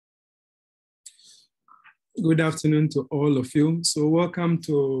Good afternoon to all of you. So welcome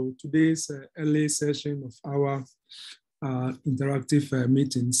to today's early session of our interactive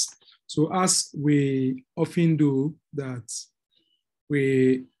meetings. So as we often do that,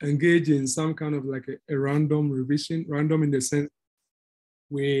 we engage in some kind of like a random revision, random in the sense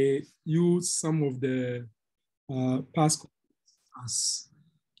we use some of the past as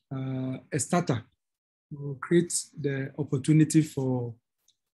a starter to create the opportunity for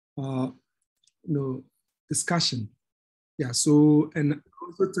discussion. Yeah, so, and I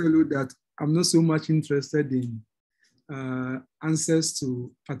also tell you that I'm not so much interested in answers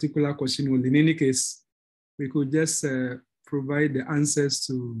to particular question. Well, in any case, we could just provide the answers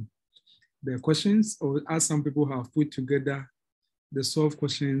to the questions, or as some people have put together the solved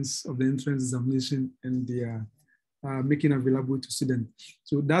questions of the entrance examination and they are making available to students.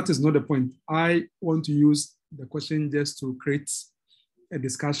 So that is not the point. I want to use the question just to create a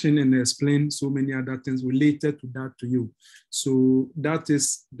discussion and explain so many other things related to that to you. So that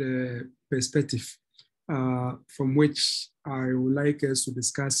is the perspective from which I would like us to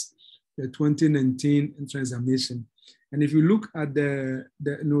discuss the 2019 entrance examination. And if you look at the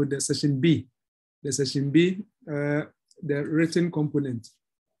session B, the written component,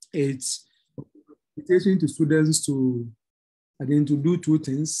 it's invitation to students to do two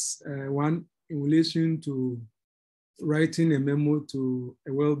things. One, in relation to writing a memo to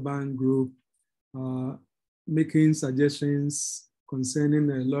a World Bank group, making suggestions concerning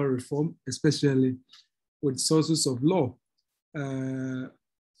law reform, especially with sources of law.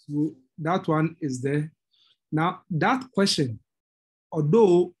 So that one is there. Now, that question,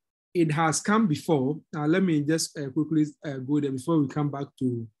 although it has come before, now let me just quickly go there before we come back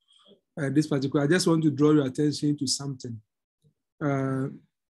to this particular. I just want to draw your attention to something.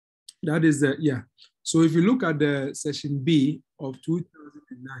 That is yeah. So if you look at the session B of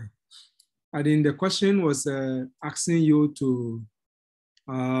 2009, I think the question was asking you to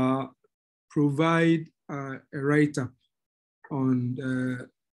provide a write-up on the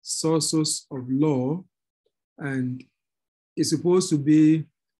sources of law, and it's supposed to be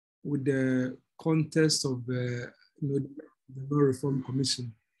with the context of the Law Reform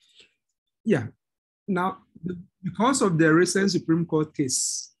Commission. Yeah. Now, because of the recent Supreme Court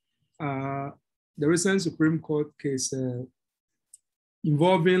case,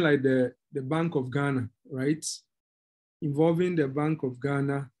 involving like the Bank of Ghana, right? Involving the Bank of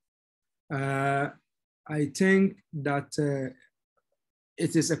Ghana, I think that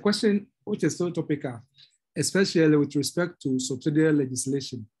it is a question which is so topical, especially with respect to subsidiary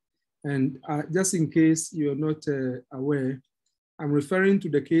legislation. And just in case you're not aware, I'm referring to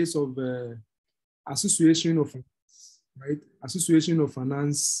the case of Association of Finance, right? Association of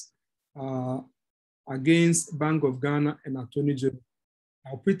Finance against Bank of Ghana and Attorney General.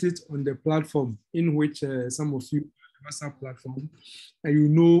 I'll put it on the platform in which some of you, WhatsApp platform, and you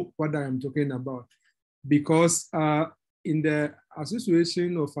know what I am talking about. Because in the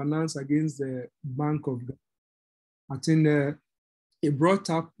Association of Finance against the Bank of Ghana, I think it brought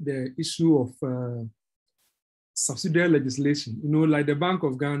up the issue of subsidiary legislation. You know, like the Bank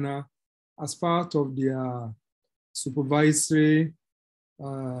of Ghana, as part of their supervisory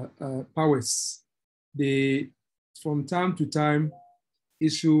powers, they, from time to time,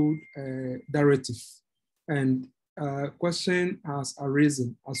 issued a directive. And question has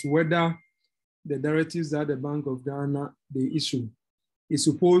arisen as whether the directives that the Bank of Ghana they issue is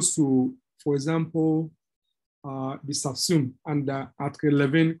supposed to, for example, be subsumed under Article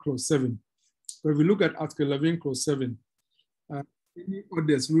 11, Clause 7. So if we look at Article 11, Clause 7, any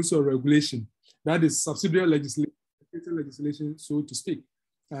orders, rules, or regulation, that is subsidiary legislation, so to speak,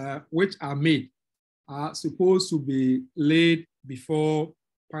 which are made, are supposed to be laid before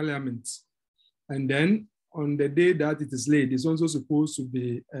Parliament. And then on the day that it is laid, it's also supposed to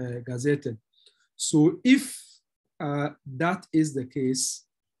be gazetted. So if that is the case,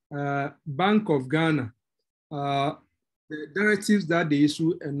 Bank of Ghana, the directives that they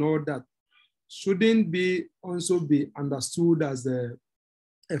issue and all that shouldn't be also be understood as a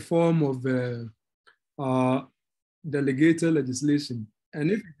form of delegated legislation.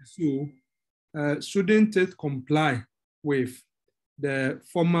 And if it is so, shouldn't it comply with the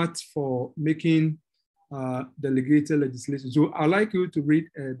format for making delegated legislation? So I'd like you to read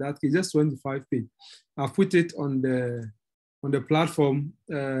that case, just 25 pages. I've put it on the platform.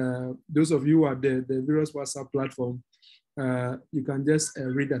 Those of you who are the various WhatsApp platform, you can just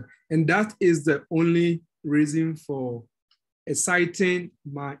read that. And that is the only reason for exciting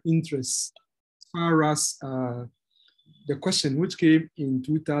my interest as far as the question which came in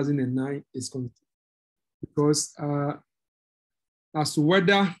 2009 is concerned. Because as to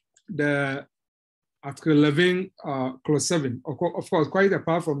whether the Article 11, Clause 7. Of course, quite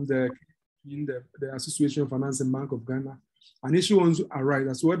apart from the Association of Finance and Bank of Ghana, an issue also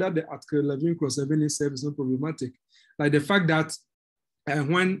arises as whether the Article 11, Clause 7 itself is not problematic. Like the fact that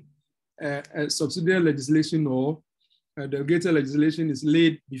when subsidiary legislation or delegated legislation is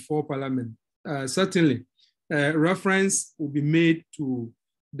laid before Parliament, certainly reference will be made to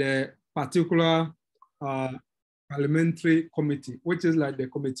the particular parliamentary committee, which is like the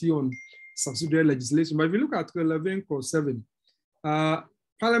Committee on Subsidiary Legislation. But if you look at Article 11, Clause 7,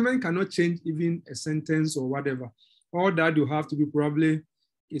 Parliament cannot change even a sentence or whatever. All that you have to do probably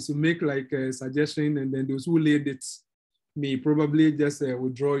is to make like a suggestion, and then those who laid it may probably just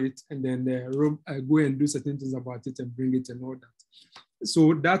withdraw it and then go and do certain things about it and bring it and all that.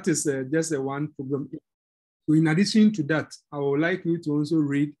 So that is just one problem. So in addition to that, I would like you to also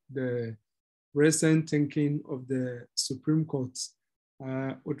read the recent thinking of the Supreme Court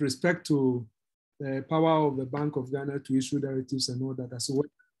with respect to the power of the Bank of Ghana to issue directives and all that. So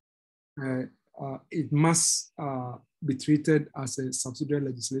it must be treated as a subsidiary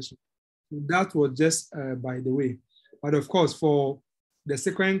legislation. That was just by the way. But of course, for the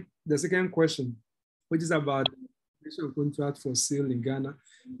second question, which is about the contract for sale in Ghana,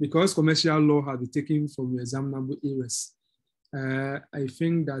 because commercial law has been taken from examinable areas, I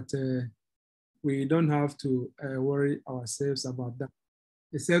think that we don't have to worry ourselves about that,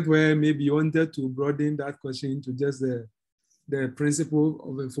 except where maybe you wanted to broaden that question to just the principle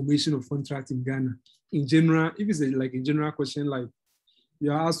of information of contract in Ghana. In general, if it's like a general question, like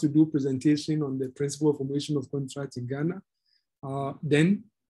you are asked to do presentation on the principle of formation of contract in Ghana, then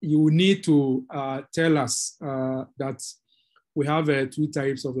you need to tell us that we have two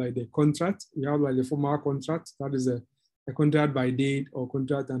types of like the contract. We have like the formal contract, that is a contract by deed or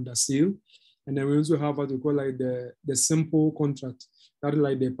contract under seal. And then we also have what we call like the simple contract, that is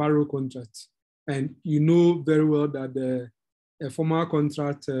like the paro contract. And you know very well that a formal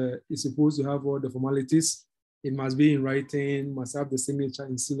contract is supposed to have all the formalities. It must be in writing, must have the signature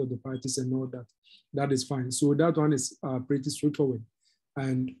and seal of the parties and all that. That is fine. So that one is pretty straightforward.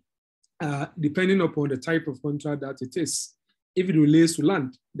 And depending upon the type of contract that it is, if it relates to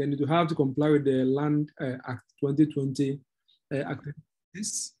land, then it will have to comply with the Land Act 2020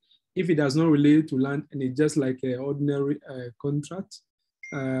 activities. If it does not relate to land and it's just like an ordinary contract,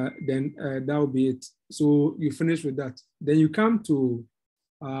 then that will be it. So you finish with that. Then you come to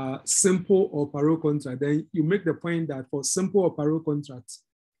simple or paro contract. Then you make the point that for simple or paro contracts,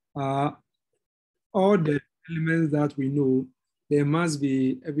 all the elements that we know, there must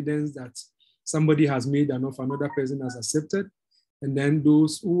be evidence that somebody has made an offer, another person has accepted. And then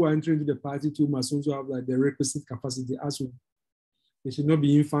those who are entering into the party too must also have like the requisite capacity as well. They should not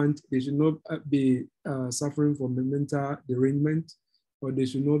be infant, they should not be suffering from a mental derangement, or they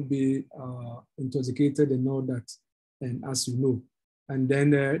should not be intoxicated and all that, and as you know. And then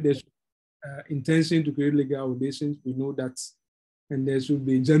there's intention to create legal relations, we know that. And there should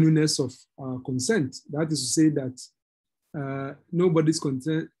be genuineness of consent. That is to say that nobody's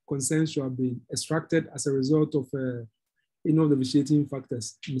consent should be extracted as a result of any of the vitiating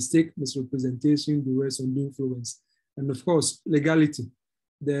factors: mistake, misrepresentation, duress, undue influence. And of course, legality.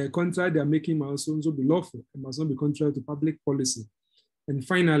 The contract they are making must also be lawful. It must not be contrary to public policy. And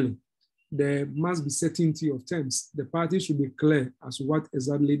finally, there must be certainty of terms. The parties should be clear as to what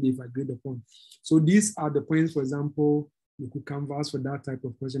exactly they've agreed upon. So these are the points, for example, you could canvass for that type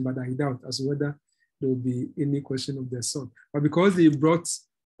of question, but I doubt as to whether there will be any question of their sort. But because they brought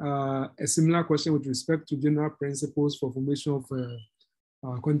a similar question with respect to general principles for formation of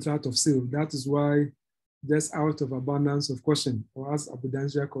a contract of sale, that is why, just out of abundance of question, or as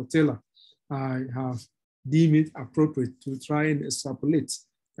Abudansia Cortella, I have deemed it appropriate to try and extrapolate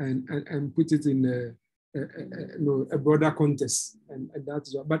and put it in a broader context. And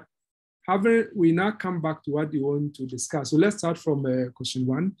that's what, but we now come back to what you want to discuss. So let's start from question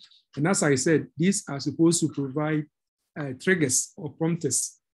one. And as I said, these are supposed to provide triggers or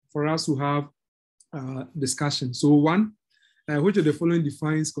prompters for us to have discussion. So one, which of the following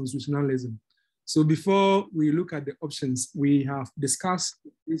defines constitutionalism? So before we look at the options, we have discussed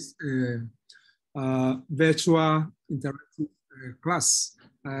this virtual interactive class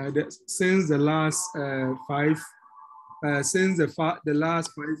since the last the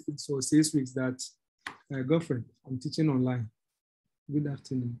last 5 weeks or 6 weeks that Godfrey, I'm teaching online. Good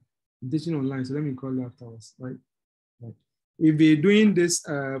afternoon. I'm teaching online, so let me call you afterwards, right? We've been doing this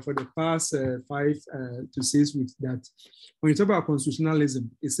for the past 5 to 6 weeks, that when you talk about constitutionalism,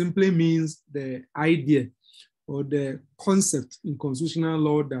 it simply means the idea or the concept in constitutional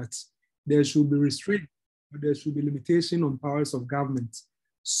law that there should be restraint or there should be limitation on powers of government,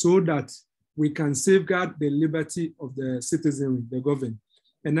 so that we can safeguard the liberty of the citizenry, the governed.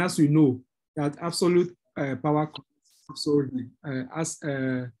 And as we know, that absolute power, absolutely, as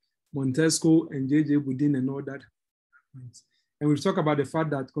Montesquieu and J.J. Boudin and all that. And we've talked about the fact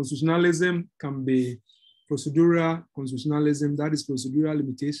that constitutionalism can be procedural constitutionalism, that is procedural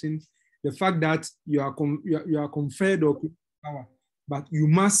limitation. The fact that you are conferred or power, but you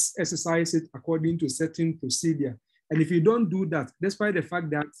must exercise it according to a certain procedure. And if you don't do that, despite the fact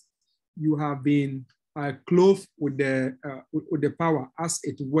that you have been clothed with the power as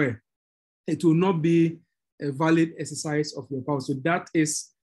it were, it will not be a valid exercise of your power. So that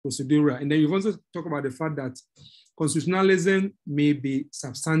is procedural. And then you've also talked about the fact that constitutionalism may be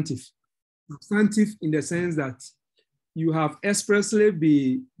substantive. Substantive in the sense that you have expressly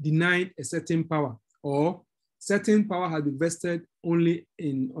been denied a certain power, or certain power has been vested only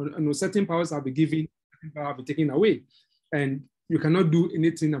in, or certain powers have been given, certain power have been taken away. And you cannot do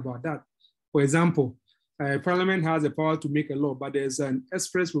anything about that. For example, Parliament has the power to make a law, but there's an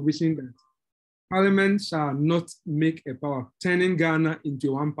express provision that Parliament shall not make a power, turning Ghana into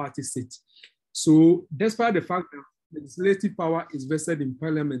a one-party state. So despite the fact that legislative power is vested in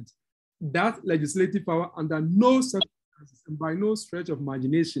Parliament, that legislative power under no circumstances and by no stretch of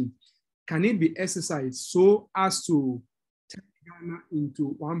imagination can it be exercised so as to turn Ghana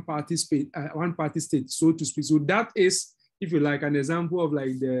into one-party state, so to speak. So that is, if you like, an example of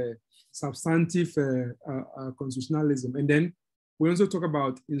like the substantive constitutionalism. And then we also talk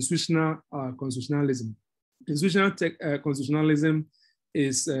about institutional constitutionalism. Institutional constitutionalism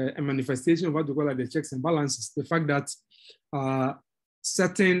is a manifestation of what we call like the checks and balances. The fact that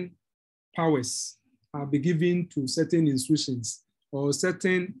certain powers are be given to certain institutions, or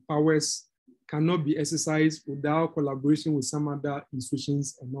certain powers cannot be exercised without collaboration with some other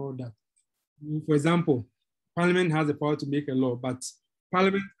institutions and all that. For example, Parliament has the power to make a law, but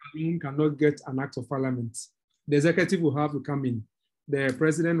Parliament alone cannot get an act of Parliament. The executive will have to come in. The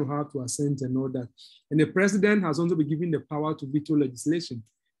president will have to assent and all that. And the president has also been given the power to veto legislation.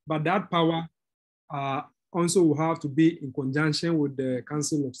 But that power also will have to be in conjunction with the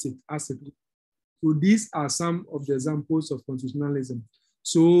Council of State. So these are some of the examples of constitutionalism.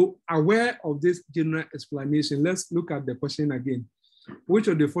 So aware of this general explanation, let's look at the question again. Which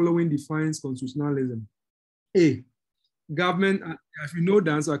of the following defines constitutionalism? A, government, if you know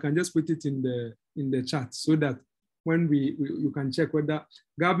the answer, I can just put it in the chat so that when you can check whether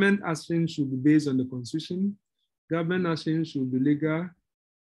government action should be based on the Constitution, government action should be legal,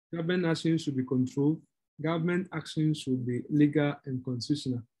 government action should be controlled, government action should be legal and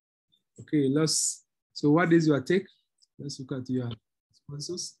constitutional. Okay, so what is your take? Let's look at your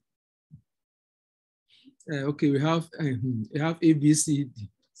responses. Okay, we have A, B, C,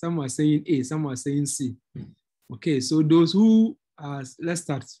 D. Some are saying A, some are saying C. Okay, so those who are, let's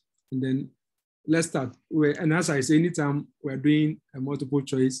start, and then let's start. And as I say, anytime we're doing a multiple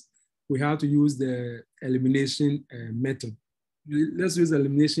choice, we have to use the elimination method. Let's use the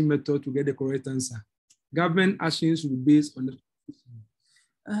elimination method to get the correct answer. Government action should be based on the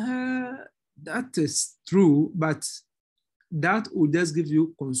that is true, but that will just give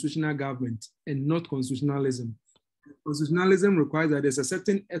you constitutional government and not constitutionalism. Constitutionalism requires that there's a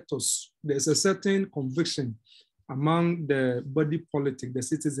certain ethos, there's a certain conviction among the body politic, the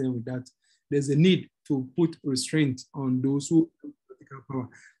citizen, that there's a need to put restraint on those who have political power.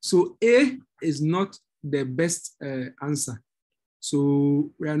 So A is not the best answer.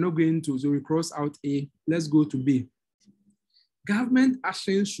 So we are not going to, so we cross out A, let's go to B. Government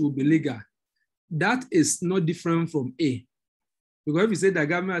action should be legal. That is not different from A. Because if you say that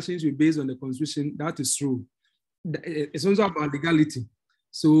government action should be based on the Constitution, that is true. It's also about legality.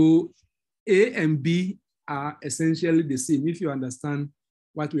 So A and B are essentially the same, if you understand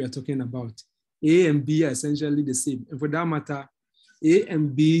what we are talking about. A and B are essentially the same. And for that matter, A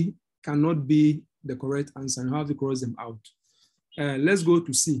and B cannot be the correct answer. You have to cross them out. Let's go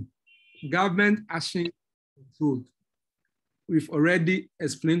to C. Government action controlled. We've already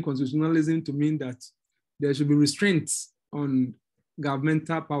explained constitutionalism to mean that there should be restraints on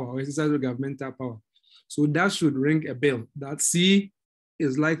governmental power or exercise of governmental power. So that should ring a bell. That C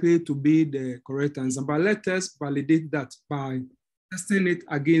is likely to be the correct answer. But let us validate that by testing it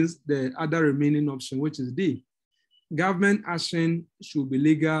against the other remaining option, which is D. Government action should be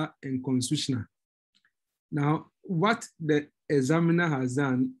legal and constitutional. Now, what the examiner has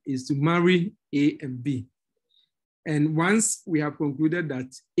done is to marry A and B. And once we have concluded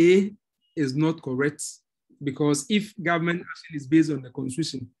that A is not correct, because if government action is based on the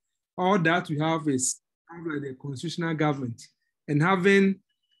Constitution, all that we have is the constitutional government. And having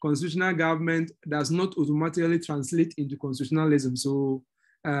constitutional government does not automatically translate into constitutionalism. So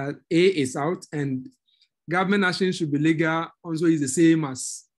A is out, and government action should be legal also is the same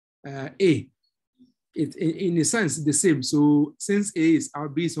as A. In a sense, the same. So since A is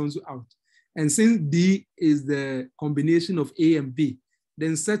out, B is also out. And since D is the combination of A and B,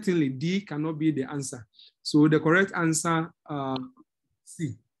 then certainly D cannot be the answer. So the correct answer,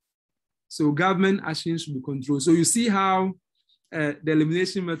 C. So government action should be controlled. So you see how the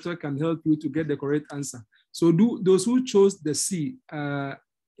elimination method can help you to get the correct answer. So those who chose the C,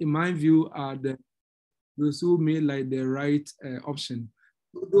 in my view, are those who made like the right option.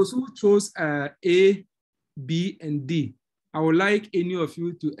 Those who chose A, B, and D, I would like any of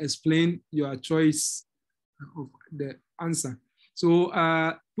you to explain your choice of the answer. So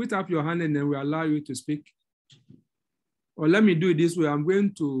put up your hand and then we'll allow you to speak. Or let me do it this way.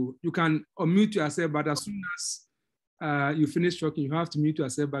 You can unmute yourself, but as soon as you finish talking, you have to mute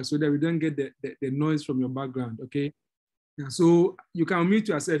yourself back so that we don't get the noise from your background, okay? Yeah, so you can unmute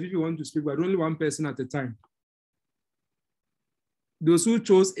yourself if you want to speak, but only one person at a time. Those who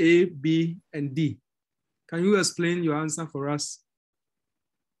chose A, B, and D, can you explain your answer for us?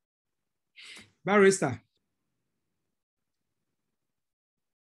 Barrister.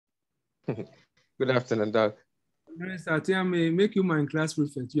 Good afternoon, Doc. Barrister, I may make you my class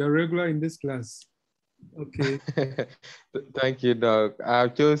prefect. You are regular in this class. Okay. Thank you, Doc. I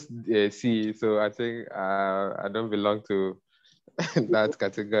chose C, so I think I don't belong to that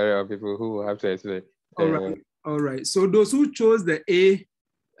category of people who will have to explain. All right. All right. So those who chose the A,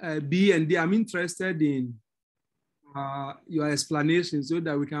 B, and D, I'm interested in your explanation so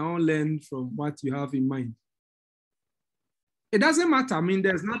that we can all learn from what you have in mind. It doesn't matter. I mean,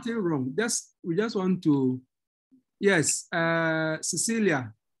 there's nothing wrong. We just want to, yes,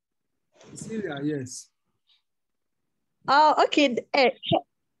 Cecilia. Cecilia, yes. Oh, okay.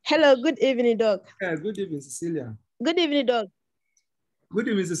 Hello, good evening, Doc. Yeah, good evening, Cecilia. Good evening, Doc. Good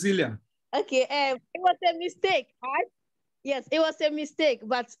evening, Cecilia. Okay, it was a mistake. Yes, it was a mistake,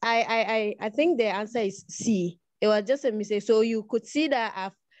 but I think the answer is C. It was just a mistake. So you could see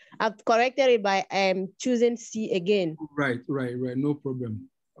that I've corrected it by choosing C again. Right. No problem.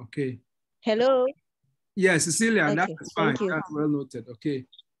 Okay. Hello. Yes, Cecilia, okay, that's fine. That's well noted. Okay.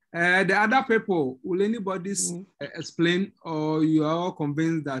 The other people, will anybody explain, or you are all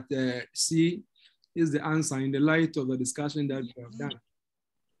convinced that C is the answer in the light of the discussion that we have done?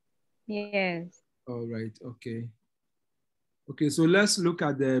 Yes. All right. Okay. Okay. So let's look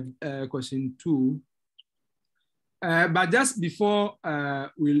at the question 2. But just before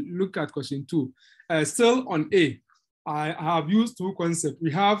we look at question 2, still on A, I have used 2 concepts.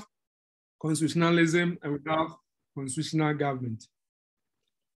 We have constitutionalism and we have constitutional government.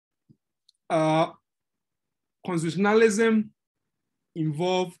 Constitutionalism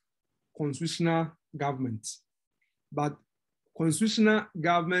involves constitutional government, but constitutional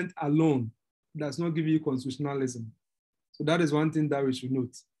government alone does not give you constitutionalism. So that is one thing that we should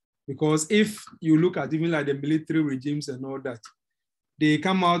note. Because if you look at even like the military regimes and all that, they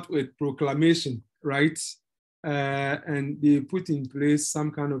come out with proclamation, right? And they put in place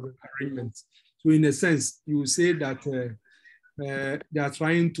some kind of agreement. So in a sense, you say that they are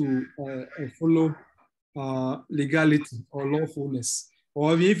trying to follow legality or lawfulness.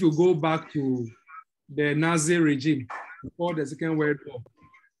 Or if you go back to the Nazi regime before the Second World War,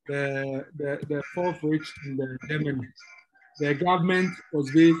 the Fourth Reich in Germany, the government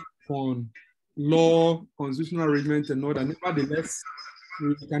was based on law, constitutional arrangement, and all that. Nevertheless,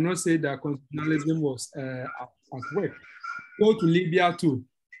 we cannot say that constitutionalism was at work. Go to Libya too.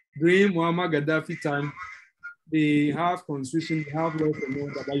 During Muammar Gaddafi time, they have constitution, they have laws and all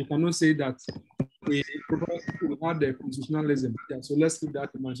that, but you cannot say that they had the constitutionalism. Yeah, so let's keep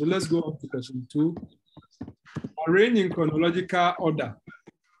that in mind. So let's go on to question 2. Arrange in chronological order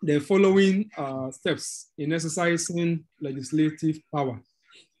the following steps in exercising legislative power.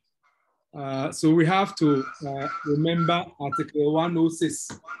 So we have to remember Article 106.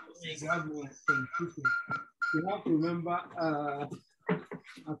 We have to remember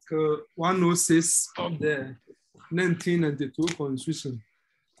Article 106 of the 1992 Constitution,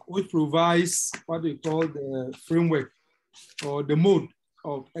 which provides what we call the framework or the mode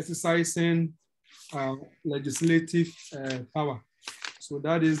of exercising legislative power. So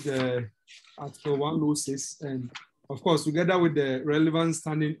that is the Article 106, and of course, together with the relevant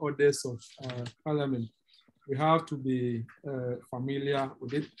standing orders of Parliament, we have to be familiar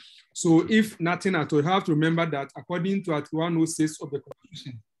with it. So if nothing at all, you have to remember that according to Article 106 of the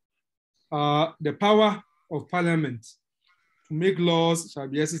Constitution, the power of Parliament to make laws shall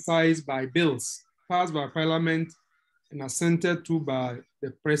be exercised by bills passed by Parliament and assented to by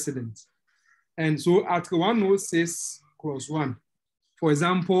the President. And so Article 106, Clause 1 For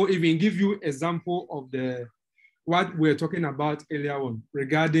example, even give you example of what we're talking about earlier on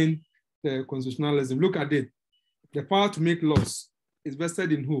regarding the constitutionalism. Look at it. The power to make laws is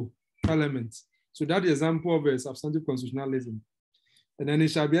vested in who? Parliament. So that is example of a substantive constitutionalism. And then it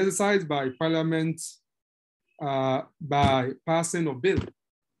shall be exercised by Parliament by passing of bill.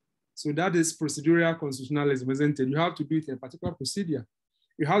 So that is procedural constitutionalism, isn't it? You have to do it in a particular procedure.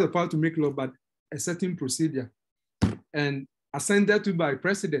 You have the power to make law, but a certain procedure. And assented to by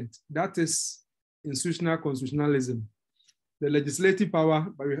president, that is institutional constitutionalism. The legislative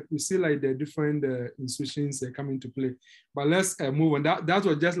power, but we see like the different institutions come into play. But let's move on. That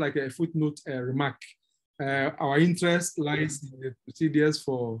was just like a footnote remark. Our interest lies in the procedures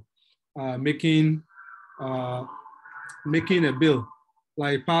for making a bill,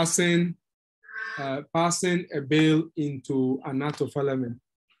 like passing a bill into an act of parliament.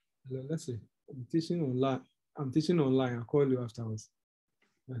 Let's see. I'm teaching online. I'll call you afterwards.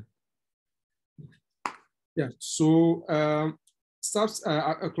 Yeah. So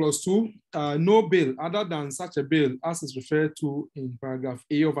clause 2, no bill other than such a bill as is referred to in paragraph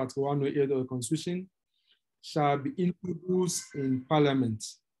A of Article 108 of the Constitution shall be introduced in Parliament.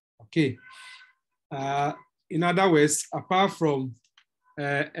 Okay. In other words, apart from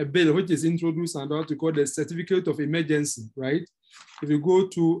a bill which is introduced under what we call the certificate of emergency, right? If you go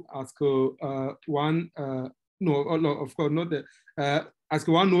to Article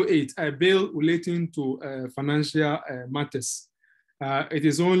 108, a bill relating to financial matters, it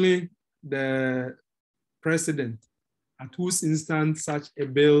is only the president at whose instance such a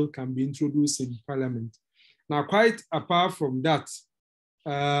bill can be introduced in Parliament. Now, quite apart from that,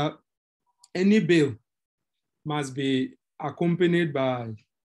 any bill must be accompanied by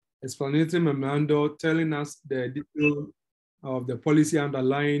explanatory memorandum telling us the detail of the policy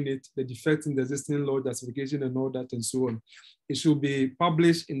underlying it, the defects in the existing law, justification and all that and so on. It should be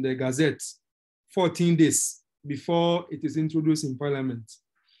published in the Gazette 14 days before it is introduced in Parliament.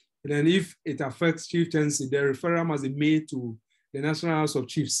 And then if it affects chieftaincy, the referral must be made to the National House of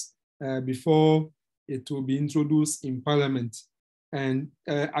Chiefs before it will be introduced in Parliament. And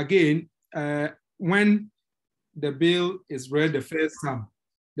again, when the bill is read the first time,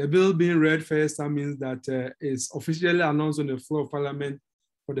 the bill being read first time means that it's officially announced on the floor of Parliament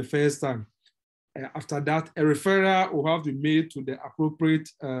for the first time. After that, a referral will have to be made to the appropriate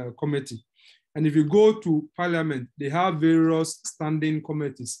committee. And if you go to Parliament, they have various standing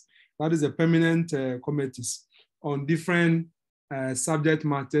committees. That is the permanent committees on different subject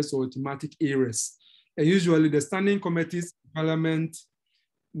matters or thematic areas. And usually the standing committees in Parliament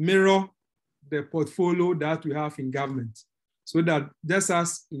mirror the portfolio that we have in government. So that just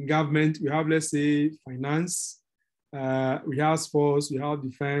as in government, we have, let's say, finance, we have sports, we have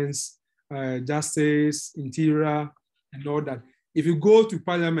defense, justice, interior, and all that. If you go to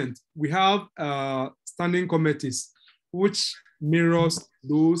Parliament, we have standing committees, which mirrors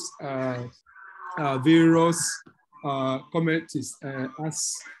those various committees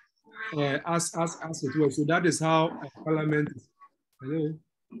as it was. So that is how Parliament is. Hello.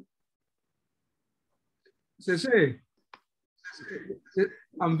 Seshe,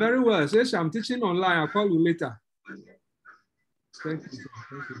 I'm very well. Seshe, I'm teaching online. I'll call you later. Thank you.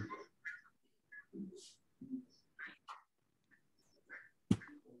 Thank you.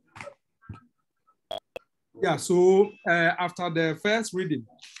 Yeah, so after the first reading,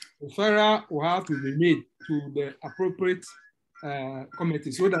 the referral will have to be made to the appropriate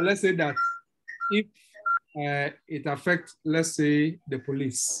committee. So that let's say that if it affects, let's say, the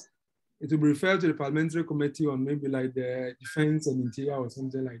police, it will be referred to the parliamentary committee on maybe like the defense and interior or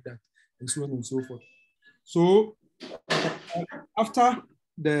something like that, and so on and so forth. So after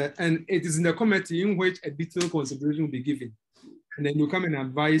and it is in the committee in which a detailed consideration will be given. And then you come and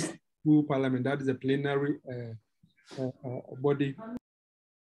advise to Parliament, that is a plenary body.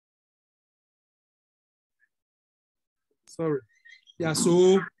 Sorry. Yeah,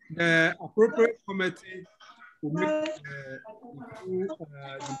 so the appropriate committee will make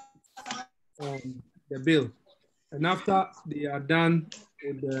the bill. And after they are done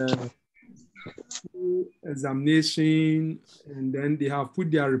with the examination, and then they have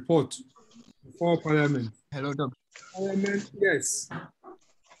put their report before Parliament. Hello, Doc. Parliament, yes.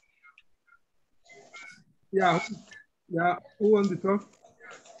 Yeah, who wants to talk?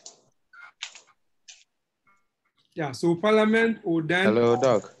 Yeah, so Parliament will then... Hello,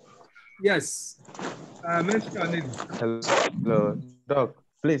 Doc. Yes. Mention your name. Hello, Doc.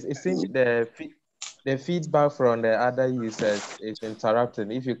 Please, it seems the feedback from the other users is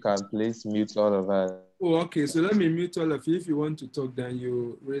interrupting. If you can please mute all of us. Oh, okay. So let me mute all of you. If you want to talk, then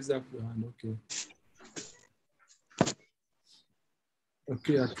you raise up your hand. Okay.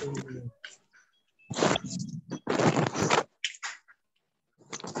 Okay, I can.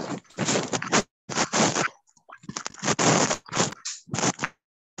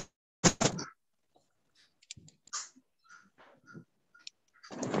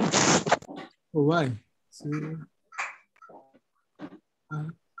 Oh, why? So,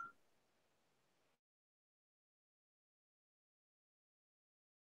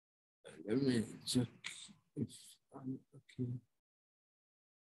 let me check if I'm okay.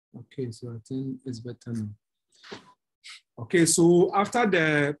 Okay, so I think it's better now. Okay, so after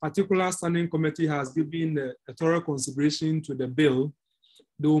the particular standing committee has given a thorough consideration to the bill,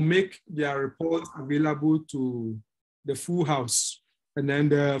 they will make their report available to the full house. And then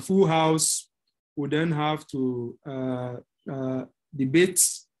the full house will then have to debate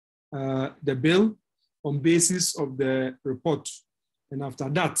the bill on basis of the report. And after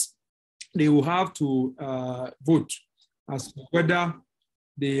that, they will have to vote as to whether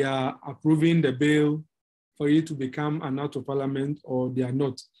they are approving the bill for it to become an act of parliament or they are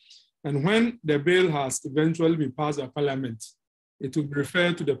not. And when the bill has eventually been passed by parliament, it will be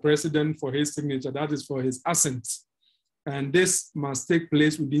referred to the president for his signature, that is for his assent. And this must take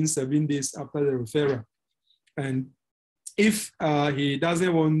place within 7 days after the referral. And if he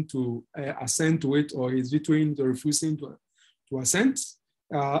doesn't want to assent to it, or he's vetoing or refusing to assent,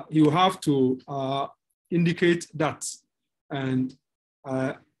 he will have to indicate that. And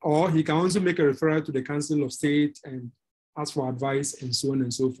or he can also make a referral to the Council of State and ask for advice and so on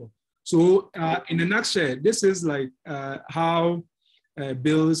and so forth. So in a nutshell, this is like how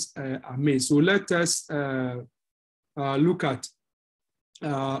bills are made. So let us look at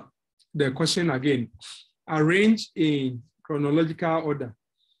the question again. Arrange in chronological order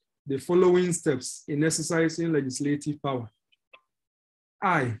the following steps in exercising legislative power.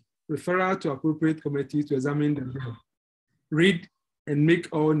 I, referral to appropriate committee to examine the bill. Read and make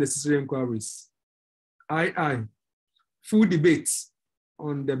all necessary inquiries. I, full debate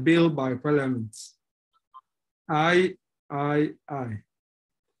on the bill by parliament. I,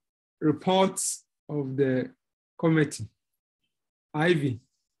 reports of the committee. IV,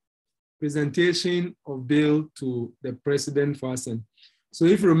 presentation of bill to the president for assent. So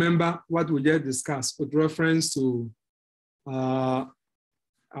if you remember what we just discussed with reference to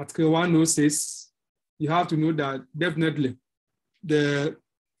Article 106, you have to know that definitely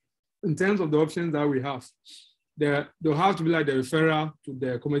in terms of the options that we have, there'll have to be like the referral to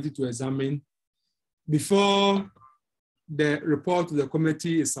the committee to examine before the report to the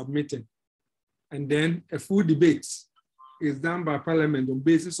committee is submitted. And then a full debate is done by parliament on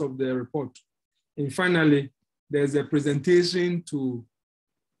basis of the report. And finally, there's a presentation to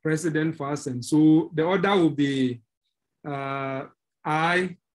president for assent. So the order will be I,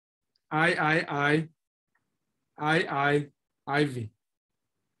 IV.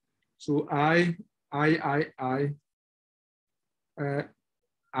 So I,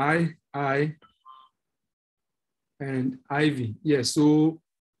 and IV. Yes, so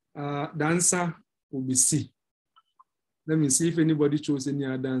the answer will be C. Let me see if anybody chose any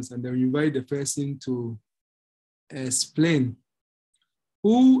other answer, and then we invite the person to explain.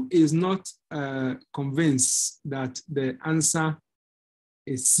 Who is not convinced that the answer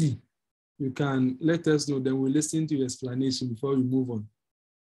is C? You can let us know, then we'll listen to your explanation before we move on.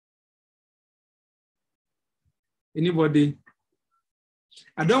 Anybody?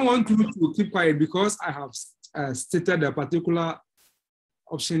 I don't want you to keep quiet because I have stated a particular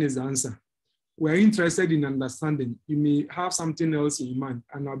option is the answer. We're interested in understanding. You may have something else in mind,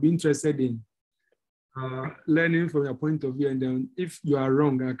 and I'll be interested in learning from your point of view. And then if you are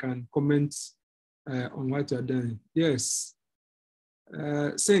wrong, I can comment on what you're doing. Yes.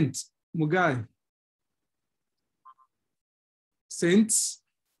 Saint Mugai. Saint.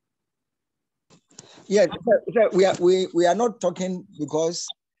 Yeah, we are not talking because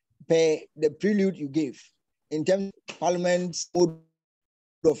the prelude you gave in terms of Parliament's mode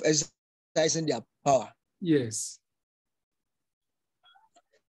of exercising their power. Yes.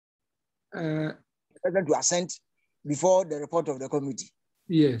 To assent before the report of the committee.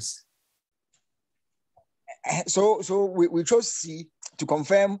 Yes. So we chose C to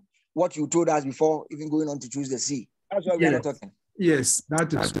confirm what you told us before even going on to choose the C. That's why we are not talking. Yes,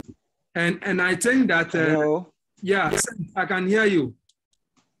 that is true. And I think that, yeah, Saint, I can hear you.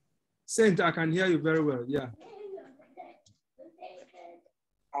 Saint, I can hear you very well, yeah.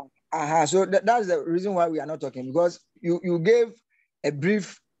 So that's the reason why we are not talking, because you gave a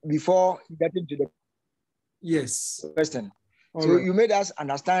brief before getting to the question. All so right. You made us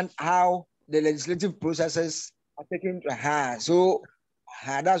understand how the legislative processes are taken. So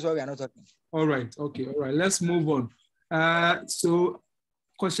that's why we are not talking. All right, okay, all right, let's move on. So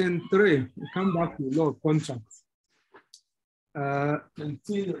question 3, we come back to law of contracts.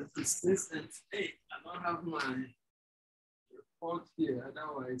 1996 and 8. I don't have my report here,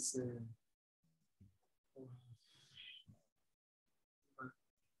 otherwise.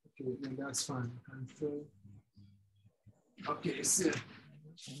 Okay, no, that's fine. Okay, it's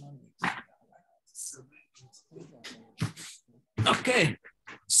okay.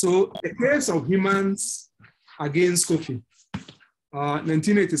 So the case of humans against coffee.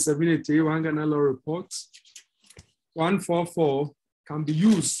 1987-81 Ghana Law Report 144 can be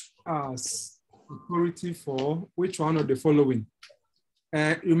used as authority for which one of the following?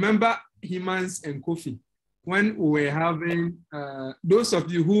 Remember humans and coffee. When we were having, those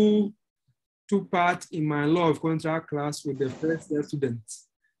of you who took part in my law of contract class with the first year students,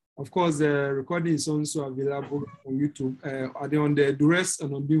 of course, the recording is also available on YouTube, on the duress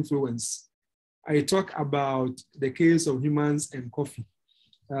and on the influence. I talk about the case of humans and coffee,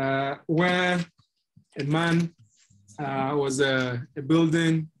 where a man was a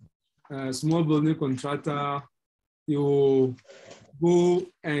small building contractor. He will go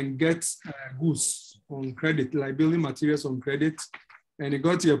and get goods on credit, like building materials on credit. And it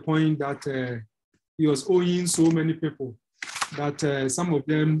got to a point that he was owing so many people that some of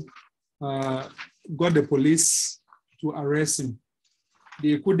them got the police to arrest him.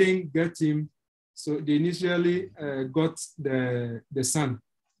 They couldn't get him, so they initially got the son.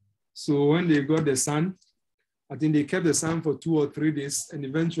 So when they got the son, I think they kept the son for 2 or 3 days, and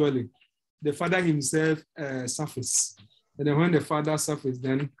eventually the father himself surfaced. And then when the father surfaced,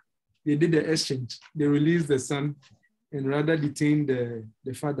 then they did the exchange. They released the son and rather detained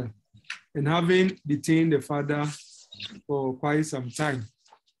the father. And having detained the father for quite some time,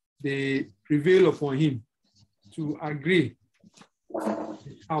 they prevailed upon him to agree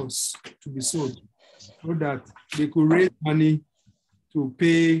the house to be sold so that they could raise money to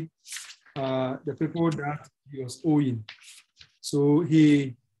pay the people that he was owing. So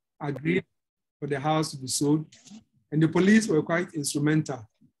he agreed for the house to be sold, and the police were quite instrumental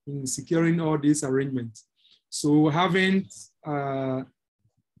in securing all these arrangements. So having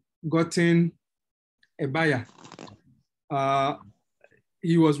gotten a buyer,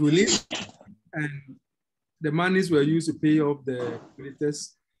 he was released, and the monies were used to pay off the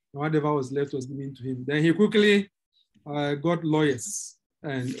creditors. Whatever was left was given to him. Then he quickly got lawyers,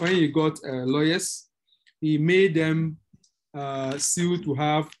 and when he got lawyers, he made them seal to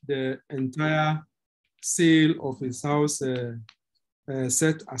have the entire sale of his house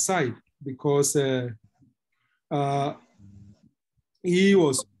set aside, because he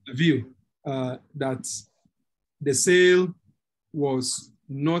was of the view that the sale was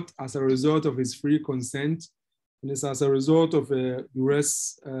not as a result of his free consent, and it's as a result of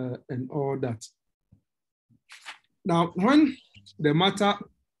duress and all that. Now, when the matter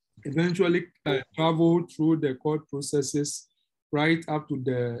eventually traveled through the court processes right up to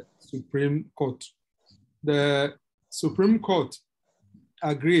the Supreme Court, the Supreme Court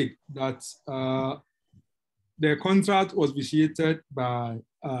agreed that the contract was vitiated by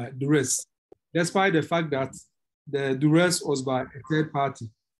duress, despite the fact that the duress was by a third party.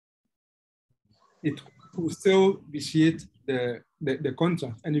 It could still vitiate the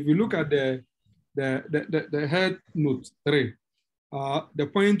contract. And if you look at the head note 3, the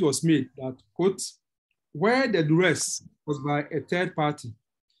point was made that, quote, where the duress was by a third party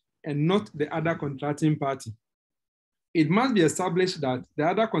and not the other contracting party, it must be established that the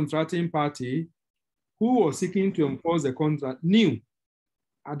other contracting party who was seeking to enforce the contract knew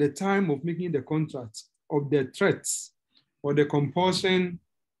at the time of making the contract of the threats or the compulsion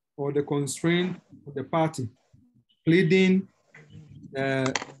or the constraint of the party pleading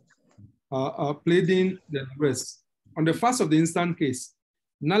the duress. On the first of the instant case,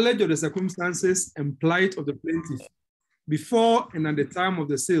 knowledge of the circumstances and plight of the plaintiff before and at the time of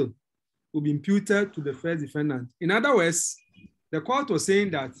the sale will be imputed to the first defendant. In other words, the court was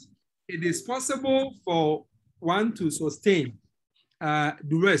saying that it is possible for one to sustain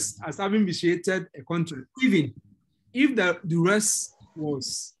duress as having vitiated a contract, even if the duress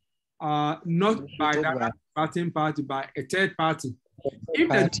was not by the contracting party, by a third party. If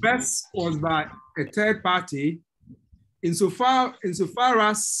the duress was by a third party, insofar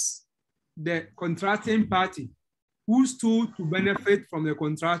as the contracting party who stood to benefit from the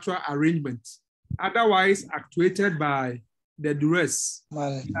contractual arrangement, otherwise actuated by the duress.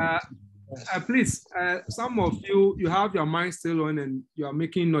 Please, some of you have your mind still on and you are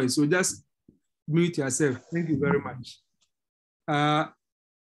making noise, so just mute yourself. Thank you very much.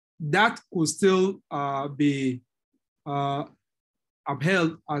 That could still be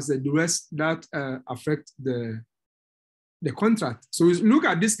upheld as a duress that affect the the contract. So look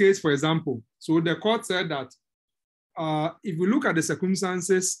at this case, for example. So the court said that if we look at the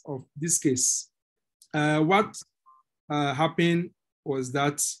circumstances of this case, what happened was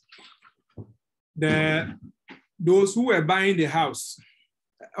that those who were buying the house,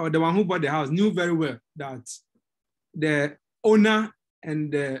 or the one who bought the house, knew very well that the owner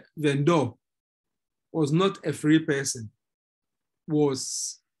and the vendor was not a free person,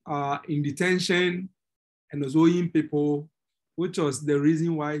 was in detention and was owing people, which was the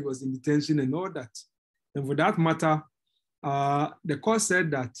reason why he was in detention and all that. And for that matter, the court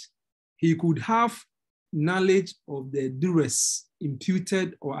said that he could have knowledge of the duress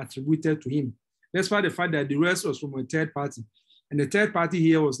imputed or attributed to him. Despite the fact that the duress was from a third party. And the third party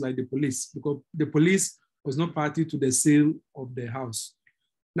here was like the police, because the police was not party to the sale of the house.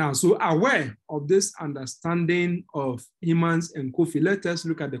 Now, so aware of this understanding of Hemans and Kofi, let us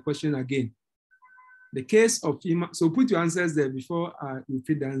look at the question again. The case of Hemans, so put your answers there before you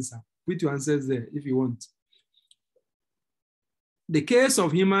feed the answer. Put your answers there if you want. The case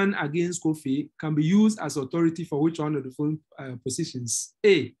of Hemans against Kofi can be used as authority for which one of the following positions?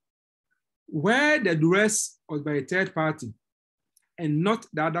 A, where the duress was by a third party and not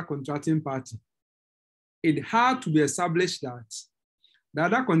the other contracting party, it had to be established that the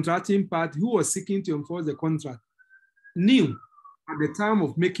other contracting party who was seeking to enforce the contract knew at the time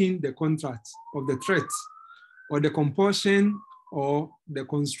of making the contract of the threat or the compulsion or the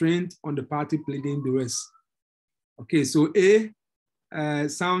constraint on the party pleading duress. Okay, so A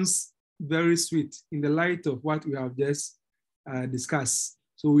sounds very sweet in the light of what we have just discussed.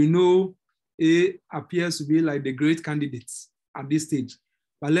 So we know A appears to be like the great candidates at this stage,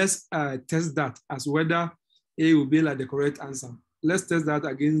 but let's test that as whether A will be like the correct answer. Let's test that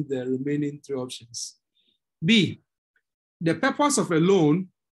against the remaining three options. B, the purpose of a loan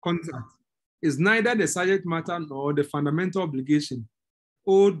contract is neither the subject matter nor the fundamental obligation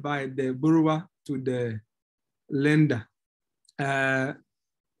owed by the borrower to the lender.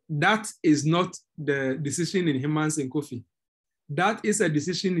 That is not the decision in Hemans and Kofi. That is a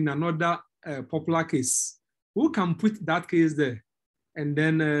decision in another popular case. Who can put that case there? And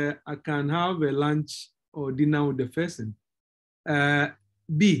then I can have a lunch or dinner with the person.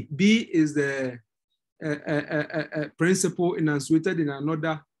 B is the principle enunciated in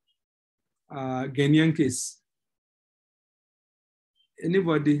another Ghanaian case.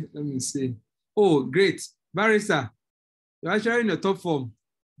 Anybody? Let me see. Oh, great. Barrister, you're actually in the top form.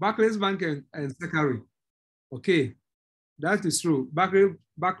 Barclays Bank and Sakari. Okay, that is true.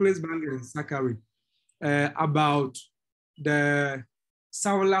 Barclays Bank and Sakari. About the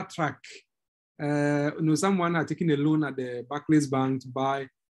Saola track. Someone had taken a loan at the Barclays Bank to buy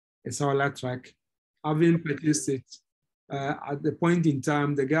a Saola track. Having purchased it, at the point in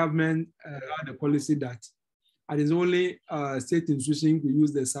time, the government had a policy that it is only state institutions to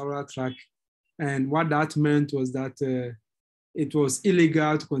use the Saola track. And what that meant was that it was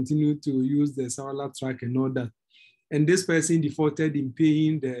illegal to continue to use the Saola track and all that. And this person defaulted in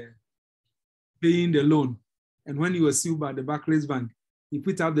paying the loan. And when he was sued by the Barclays Bank, he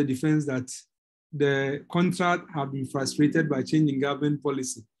put up the defense that the contract had been frustrated by changing government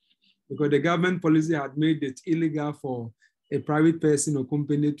policy, because the government policy had made it illegal for a private person or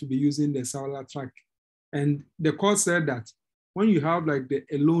company to be using the Saola track. And the court said that when you have like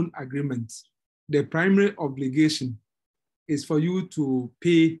a loan agreement, the primary obligation is for you to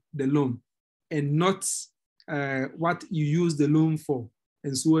pay the loan and not what you use the loan for,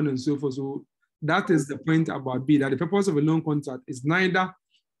 and so on and so forth. So that is the point about B, that the purpose of a loan contract is neither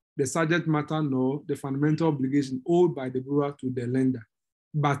the subject matter nor the fundamental obligation owed by the borrower to the lender,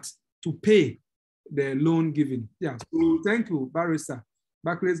 but to pay the loan given. Yeah, so thank you, Barrister.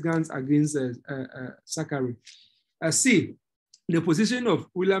 Barclays Bank against Sakari. C, the position of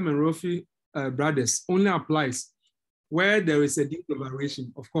William and Rofi brothers only applies where there is a deed of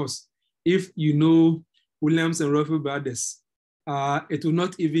variation. Of course, if you know Williams and Rofi brothers, it will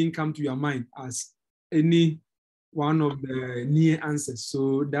not even come to your mind as any one of the near answers.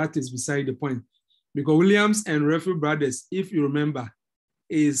 So that is beside the point. Because Williams and Rofi brothers, if you remember,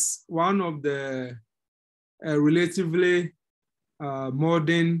 is one of the relatively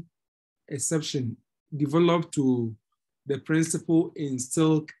modern exception developed to the principle in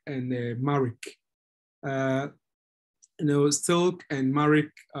Stilk and Marrick. Stilk and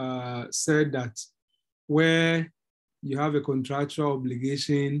Marrick said that where you have a contractual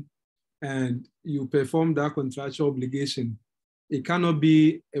obligation and you perform that contractual obligation, it cannot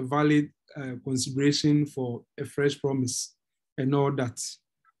be a valid consideration for a fresh promise and all that.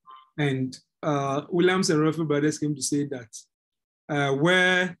 And Williams and Rofi brothers came to say that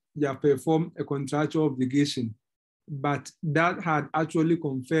where you have performed a contractual obligation, but that had actually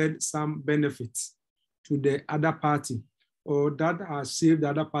conferred some benefits to the other party, or that has saved the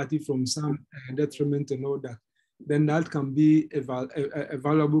other party from some detriment and all that, then that can be a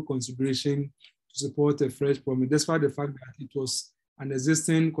valuable consideration to support a fresh promise, despite the fact that it was an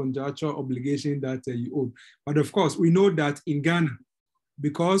existing contractual obligation that you owed. But of course, we know that in Ghana,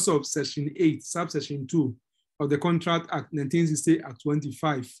 because of Section 8, Subsection 2 of the Contract Act 1960 Act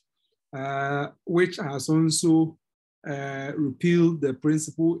 25, which has also repealed the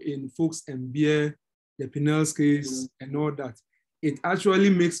principle in Folks and Beer, the Pinel's case, and all that, it actually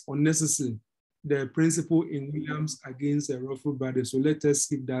makes unnecessary the principle in Williams against Ruffle Brothers. So let us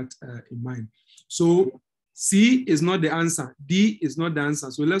keep that in mind. So C is not the answer. D is not the answer.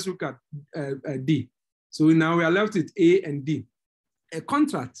 So let's look at D. So now we are left with A and D. A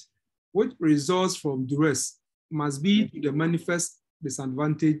contract which results from duress must be to the manifest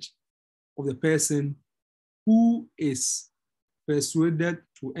disadvantage of the person who is persuaded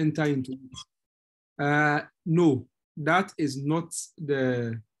to enter into it. No, that is not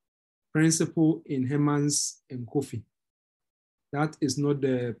the principle in Hermans and Kofi. That is not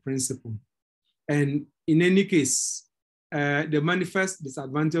the principle. And in any case, the manifest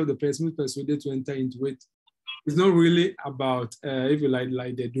disadvantage of the person who is persuaded to enter into it is not really about, if you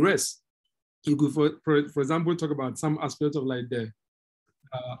like the duress. You could, for example, talk about some aspects of like the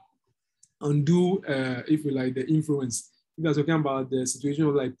undue, if you like, the influence. If you're talking about the situation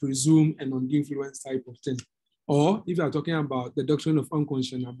of like presume and undue influence type of thing, or if you're talking about the doctrine of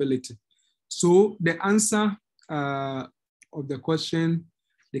unconscionability. So the answer of the question,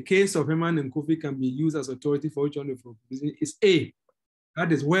 the case of Herman and Kofi can be used as authority for each one of the is A.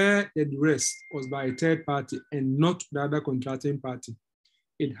 That is where the duress was by a third party and not the other contracting party.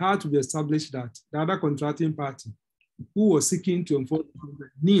 It had to be established that the other contracting party who was seeking to enforce the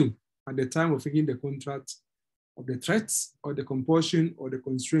contract knew at the time of making the contract of the threats or the compulsion or the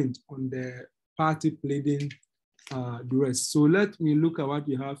constraint on the party pleading duress. So let me look at what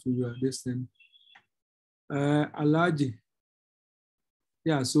we have for this thing. Alaji.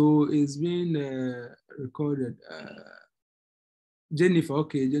 Yeah, so it's been recorded. Jennifer,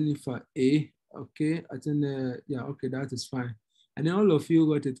 okay, Jennifer A. Okay, I think, yeah, okay, that is fine. And then all of you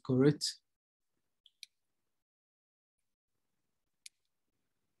got it correct.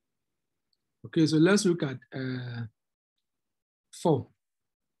 Okay, so let's look at 4.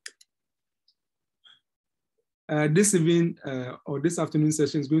 This evening or this afternoon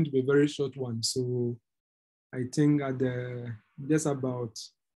session is going to be a very short one. So I think at just about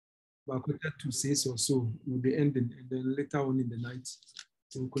 5:45 or so, we'll be ending, and then later on in the night,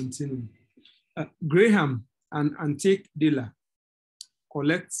 we'll continue. Graham, an antique dealer,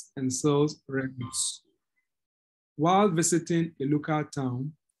 collects and sells rare goods. While visiting a local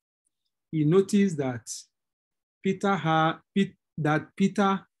town, he noticed that Peter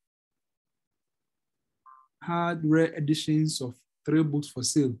had rare editions of 3 books for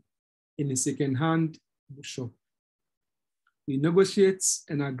sale in a second-hand bookshop. He negotiates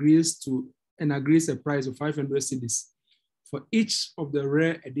and agrees a price of 500 cedis for each of the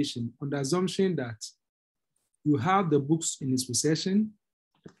rare edition on the assumption that you have the books in his possession.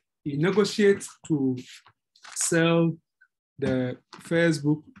 He negotiates to sell the first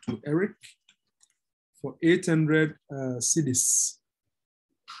book to AIRAC for 800 cedis.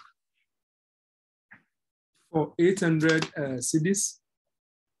 For 800 cedis.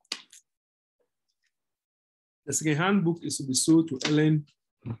 The second-hand book is to be sold to Ellen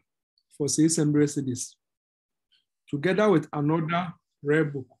for 600 cedis, together with another rare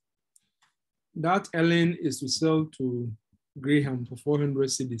book. That Ellen is to sell to Graham for 400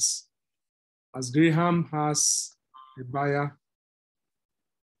 cedis. As Graham has a buyer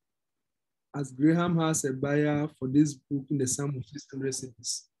for this book in the sum of 600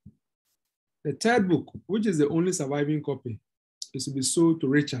 cedis. The third book, which is the only surviving copy, is to be sold to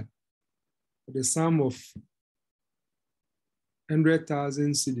Richard for the sum of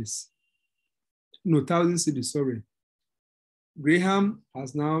 100,000 cedis. No, 1,000 cedis, sorry. Graham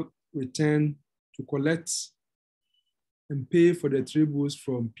has now returned to collect and pay for the 3 books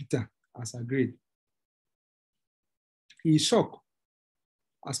from Peter as agreed. He is shocked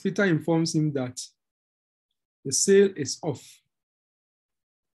as Peter informs him that the sale is off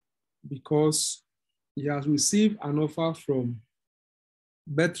because he has received an offer from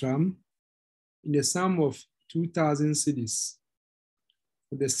Bertram in the sum of 2,000 cedis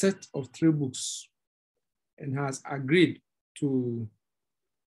for the set of 3 books and has agreed to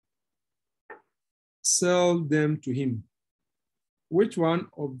sell them to him. Which one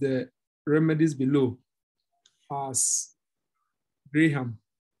of the remedies below has Graham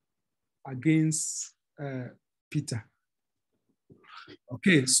against Peter.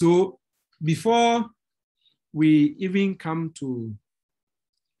 Okay, so before we even come to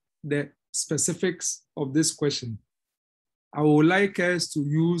the specifics of this question, I would like us to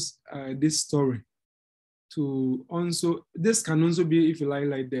use this story to also, this can also be, if you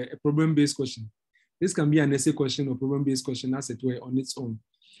like a problem-based question. This can be an essay question or problem-based question as it were on its own.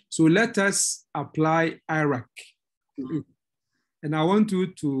 So let us apply AIRAC to it. And I want you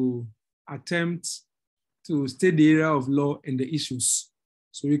to attempt to state the area of law and the issues.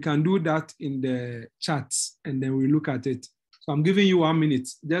 So you can do that in the chat and then we look at it. So I'm giving you 1 minute,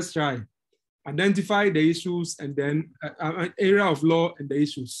 just try. Identify the issues and then area of law and the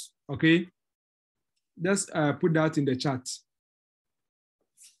issues, okay? Just put that in the chat.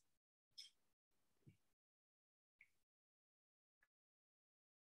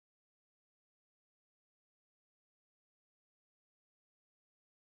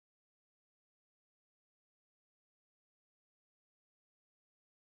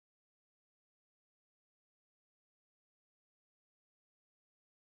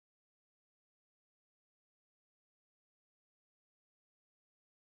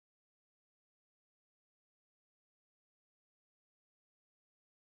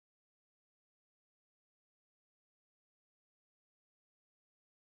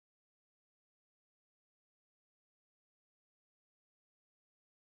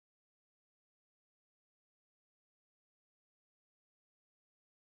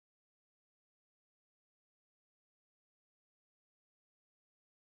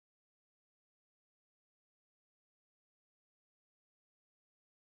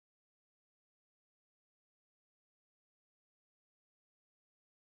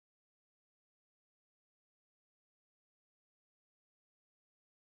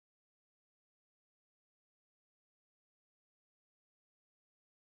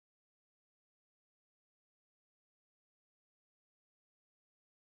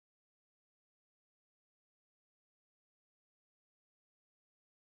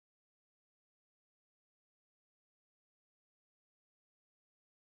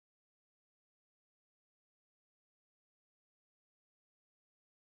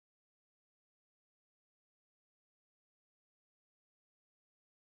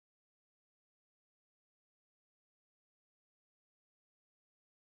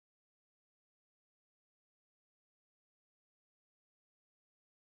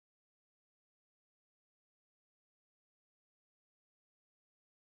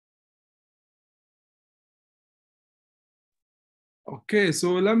 Okay,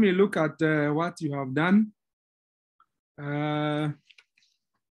 so let me look at what you have done.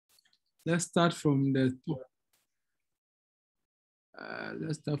 Let's start from the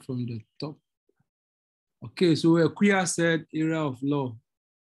top. Okay, so Akuya said area of law.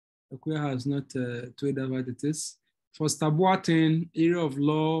 Akuya has not told us what it is. For Stabuatin, area of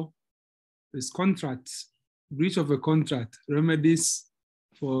law is contract, breach of a contract, remedies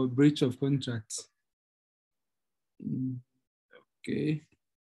for breach of contract. Okay.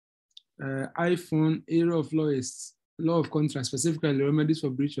 iPhone, area of law is law of contract, specifically remedies for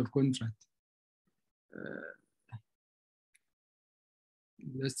breach of contract.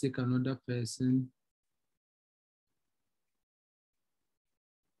 Let's take another person.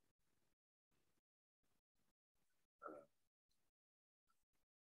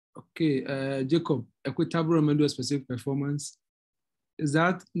 Okay, Jacob, equitable remedy of specific performance. Is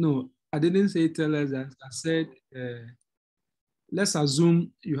that, no, I didn't say tell us that. I said, let's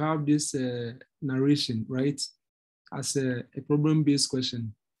assume you have this narration, right? As a problem-based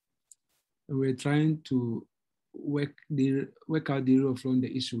question. And we're trying to work out the area of law and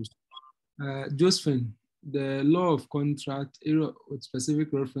the issues. Josephine, the law of contract, area with specific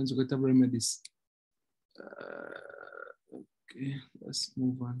reference to equitable remedies. Okay, let's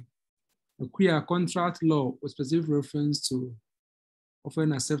move on. A queer contract law with specific reference to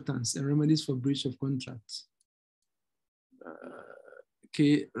offering acceptance and remedies for breach of contract.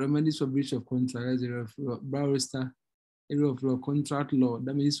 Okay, remedies for breach of contract, as area of law. Barrister, area of law, contract law,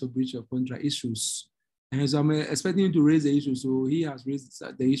 remedies for breach of contract issues. And so I'm expecting him to raise the issue, so he has raised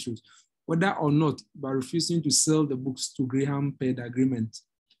the issues. Whether or not, by refusing to sell the books to Graham per the agreement,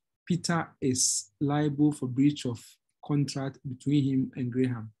 Peter is liable for breach of contract between him and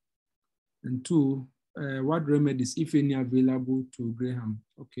Graham. And two, what remedies, if any, available to Graham?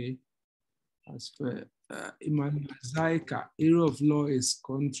 Okay. As for Emmanuel Zaika, area of law is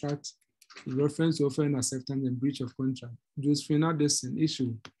contract, reference to offering acceptance and breach of contract. Josephine, this an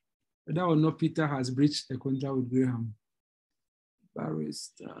issue. Whether or not Peter has breached a contract with Graham.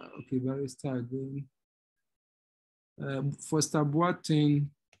 Barrister, okay, barrister again. For Stabuatin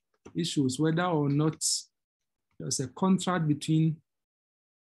issues, whether or not There's a contract between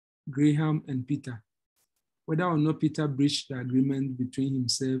Graham and Peter. Whether or not Peter breached the agreement between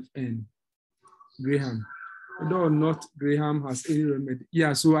himself and Graham, whether or not Graham has any remedy.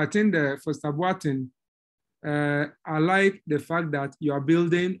 Yeah, so I think the first Abuatin, I like the fact that you are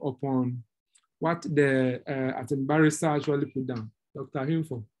building upon what the barrister actually put down. Dr.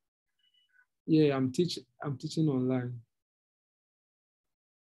 Himfo. Yeah, I'm teaching online.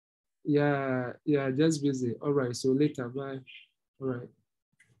 Yeah, just busy. All right, so later, bye. All right.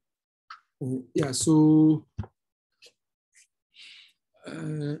 Yeah, so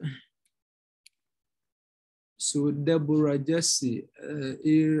Deborah Jesse,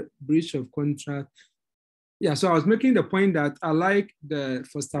 a breach of contract. Yeah, so I was making the point that I like the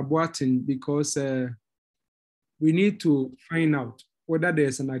first Abuatin because we need to find out whether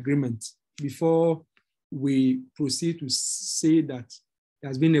there's an agreement before we proceed to say that there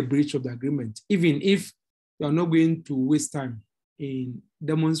has been a breach of the agreement, even if you are not going to waste time in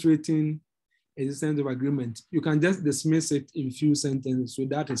demonstrating existence of agreement. You can just dismiss it in few sentences, so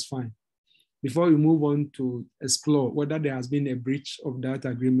that is fine. Before we move on to explore whether there has been a breach of that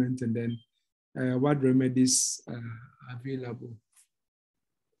agreement and then what remedies are available.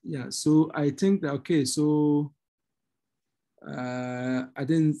 Yeah, so I think that, okay, so I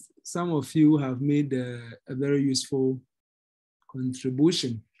think some of you have made a very useful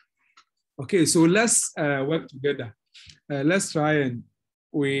contribution. Okay, so let's work together. Let's try, and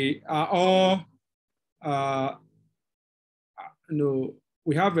we are all,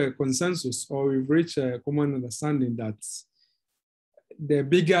 we have a consensus, or we've reached a common understanding that the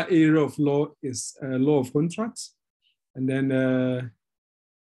bigger area of law is law of contracts. And then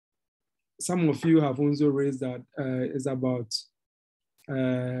some of you have also raised that it's about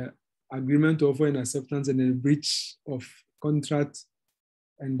agreement to offer and acceptance and then breach of contract,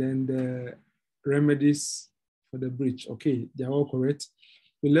 and then the remedies for the breach. Okay, they're all correct.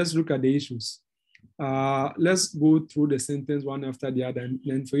 But let's look at the issues. Let's go through the sentence one after the other, and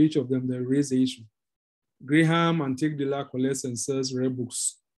then for each of them, they raise the issue. Graham and Take Dealer collects and sells rare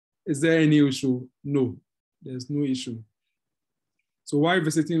books. Is there any issue? No, there's no issue. So while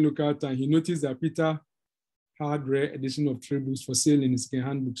visiting local town, he noticed that Peter had rare edition of 3 books for sale in his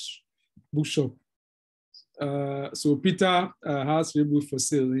second-hand bookshop. So Peter has 3 books for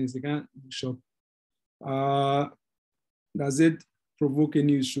sale in his second bookshop. Does it provoke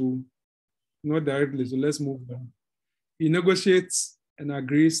any issue? Not directly, so let's move on. He negotiates and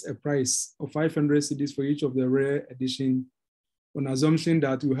agrees a price of 500 cedis for each of the rare edition on assumption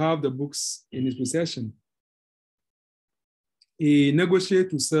that you have the books in his possession. He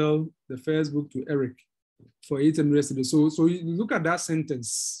negotiates to sell the first book to Eric for 800 cedis. So you look at that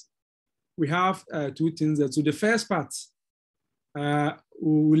sentence. We have 2 things there. So the first part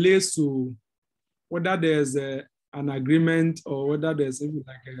relates to whether there's an agreement or whether there's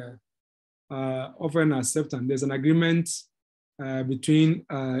like a offer and acceptance. There's an agreement between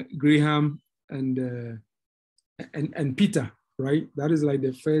Graham and Peter, right? That is like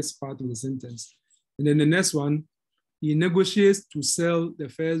the first part of the sentence. And then the next one, he negotiates to sell the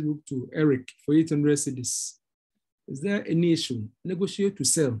first book to Eric for 800 cedis. Is there any issue? Negotiate to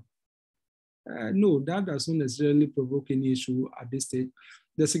sell. No, that doesn't necessarily provoke any issue at this stage.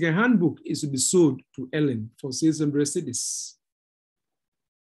 The second-hand book is to be sold to Ellen for 600 cedis,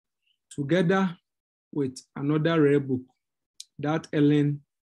 together with another rare book that Ellen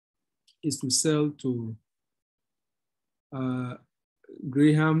is to sell to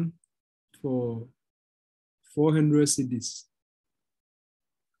Graham for 400 cedis.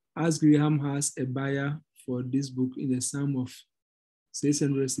 As Graham has a buyer for this book in the sum of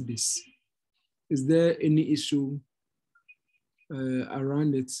 600 cedis. Is there any issue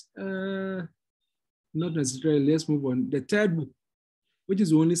around it? Not necessarily. Let's move on. The third book, which is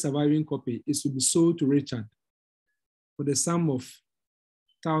the only surviving copy, is to be sold to Richard for the sum of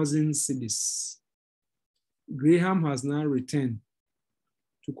 1,000 cedis. Graham has now returned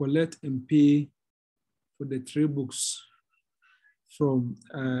to collect and pay for the 3 books from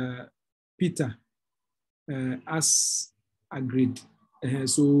Peter as agreed.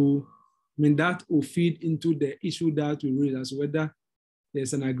 So I mean, that will feed into the issue that we raise as whether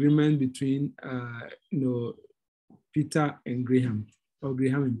there's an agreement between Peter and Graham, or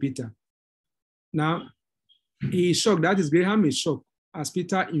Graham and Peter. Now, he is shocked, that is, Graham is shocked, as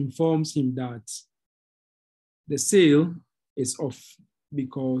Peter informs him that the sale is off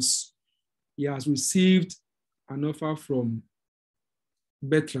because he has received an offer from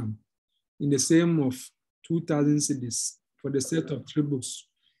Bertram in the sum of 2,000 cedis for the set of 3 books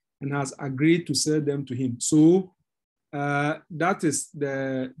and has agreed to sell them to him. So that is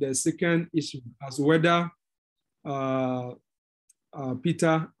the second issue, as whether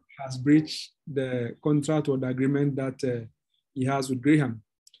Peter has breached the contract or the agreement that he has with Graham.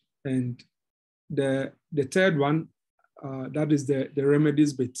 And the third one, that is the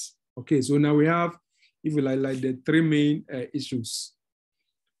remedies bit. Okay, so now we have, if you like the three main issues.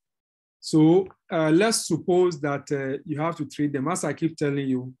 So let's suppose that you have to treat them. As I keep telling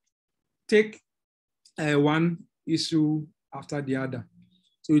you, take one issue after the other.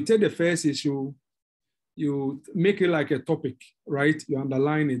 So you take the first issue, you make it like a topic, right? You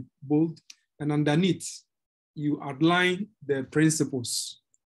underline it bold, and underneath, you outline the principles.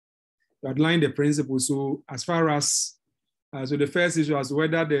 You outline the principles. So as far as, so the first issue is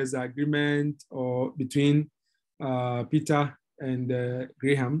whether there's an agreement or between Peter and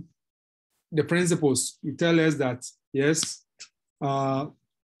Graham. The principles, you tell us that, yes,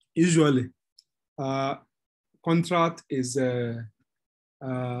 usually contract is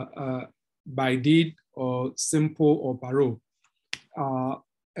by deed or simple or parole.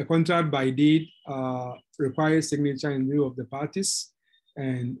 A contract by deed requires signature in view of the parties,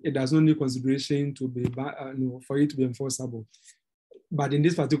 and it does not need consideration to be for it to be enforceable. But in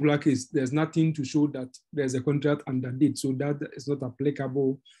this particular case, there's nothing to show that there's a contract under deed, so that is not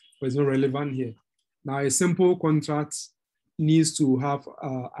applicable or is not relevant here. Now, a simple contract needs to have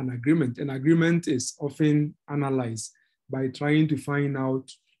an agreement. An agreement is often analyzed by trying to find out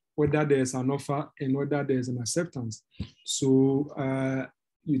whether there's an offer and whether there's an acceptance. So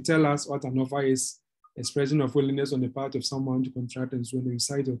you tell us what an offer is: expression of willingness on the part of someone to contract, and so on, you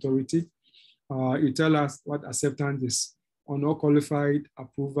cite authority. You tell us what acceptance is: unqualified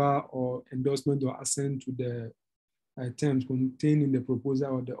approval or endorsement or assent to the terms contained in the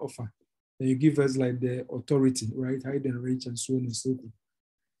proposal or the offer. Then you give us like the authority, right? Height and reach and so on and so forth.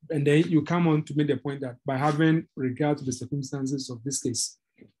 And then you come on to make the point that by having regard to the circumstances of this case,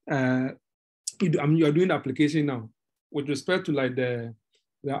 you are doing the application now. With respect to like the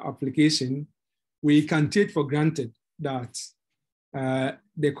application, we can take for granted that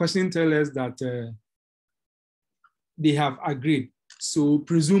the question tells us that they have agreed. So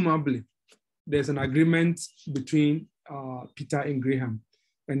presumably, there's an agreement between Peter and Graham,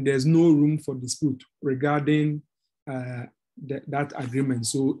 and there's no room for dispute regarding that agreement.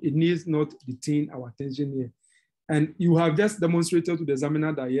 So it needs not detain our attention here. And you have just demonstrated to the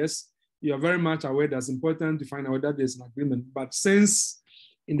examiner that, yes, you are very much aware that it's important to find out whether there's an agreement. But since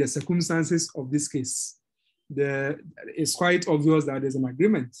in the circumstances of this case, it's quite obvious that there's an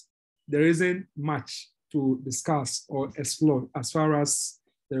agreement, there isn't much to discuss or explore as far as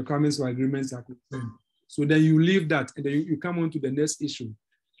the requirements for agreements are concerned. So then you leave that, and then you come on to the next issue.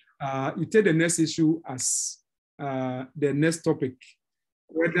 You take the next issue as the next topic,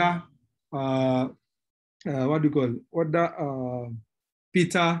 whether, what do you call it? Whether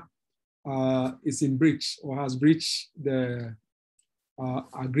Peter is in breach or has breached the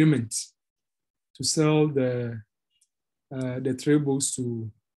agreement to sell the three books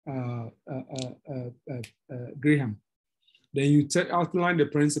to Graham. Then you outline the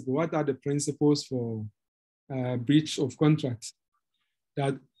principle. What are the principles for breach of contract?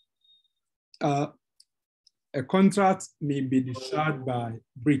 That a contract may be discharged by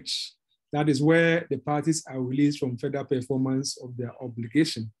breach. That is where the parties are released from further performance of their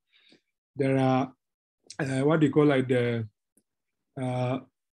obligation. There are what they call like the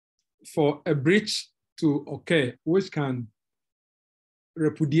for a breach to occur, which can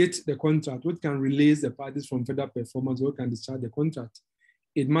repudiate the contract, which can release the parties from further performance, or can discharge the contract.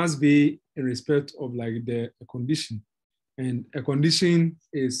 It must be in respect of like a condition. And a condition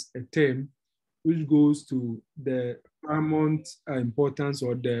is a term which goes to the paramount importance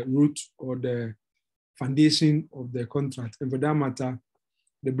or the root or the foundation of the contract. And for that matter,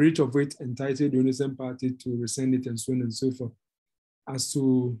 the breach of it entitled the innocent party to rescind it and so on and so forth. As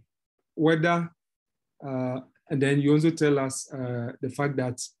to whether, and then you also tell us the fact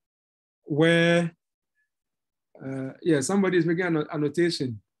that where, somebody is making an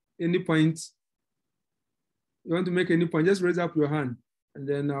annotation, any point, you want to make any point, just raise up your hand and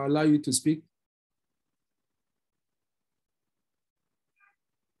then I'll allow you to speak.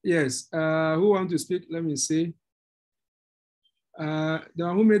 Yes, who wants to speak? Let me see. The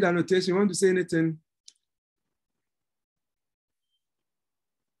one who made the annotation, want to say anything?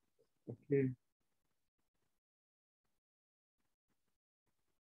 Okay.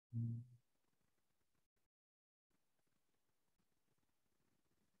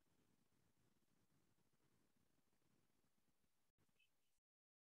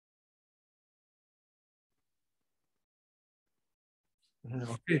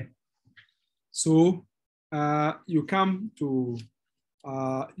 Okay. So you come to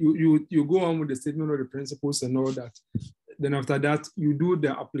you go on with the statement of the principles and all that. Then after that, you do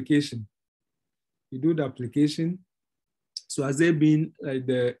the application. You do the application. So has there been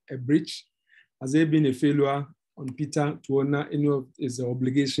a breach? Has there been a failure on Peter to honor any of his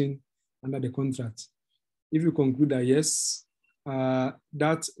obligation under the contract? If you conclude that yes,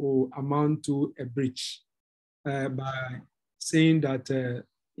 that will amount to a breach by saying that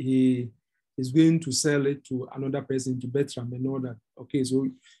he is going to sell it to another person, to Bertram and all that. Okay, so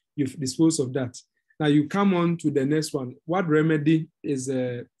you've disposed of that. Now you come on to the next one. What remedy is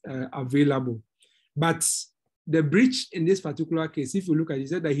available? But the breach in this particular case, if you look at it, he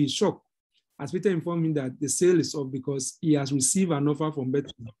said that he's shocked, as Peter informed him that the sale is off because he has received an offer from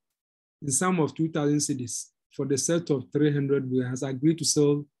Bertram in the sum of 2,000 cedis for the set of 300, he has agreed to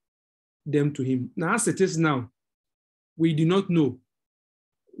sell them to him. Now, as it is now, we do not know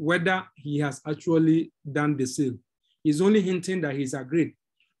whether he has actually done the sale. He's only hinting that he's agreed.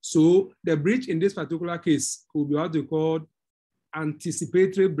 So the breach in this particular case could be what we call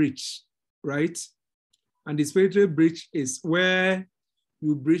anticipatory breach, right? Anticipatory breach is where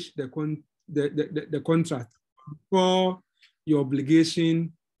you breach the contract before your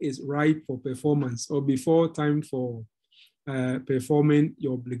obligation is ripe for performance or before time for performing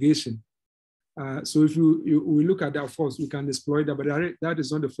your obligation. So if we look at that, of course, we can exploit that, but that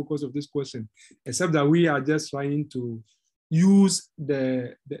is not the focus of this question, except that we are just trying to use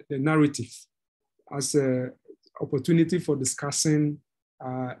the narrative as an opportunity for discussing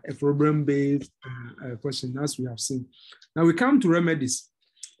a problem-based question, as we have seen. Now we come to remedies.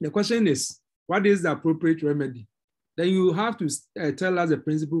 The question is, what is the appropriate remedy? Then you have to tell us the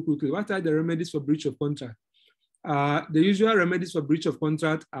principle quickly. What are the remedies for breach of contract? The usual remedies for breach of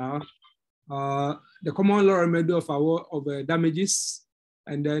contract are the common law remedy of award of damages,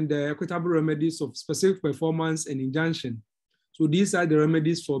 and then the equitable remedies of specific performance and injunction. So these are the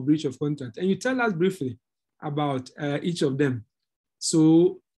remedies for breach of contract. And you tell us briefly about each of them.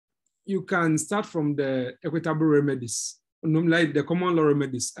 So you can start from the equitable remedies, like the common law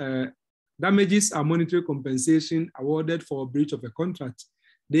remedies. Damages are monetary compensation awarded for a breach of a contract.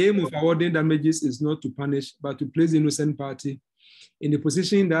 The aim of awarding damages is not to punish, but to place the innocent party in a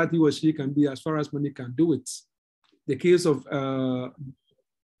position that he or she can be as far as money can do it. The case of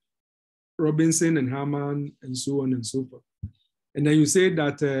Robinson and Harman and so on and so forth. And then you say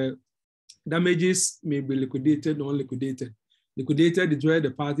that damages may be liquidated or unliquidated. Liquidated is where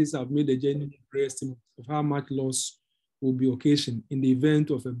the parties have made a genuine estimate of how much loss will be occasioned in the event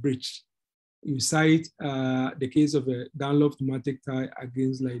of a breach. You cite the case of a Dunlop pneumatic tie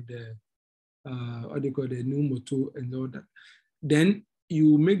against like the, what they call the new motor and all that. Then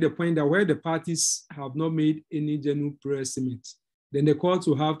you make the point that where the parties have not made any genuine pre-estimate, then the court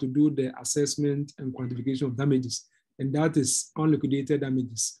will have to do the assessment and quantification of damages, and that is unliquidated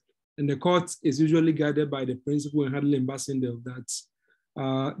damages. And the court is usually guided by the principle and handling ambassador of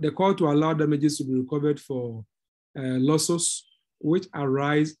that. The court will allow damages to be recovered for losses which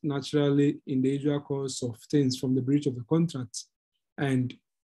arise naturally in the usual course of things from the breach of the contract. And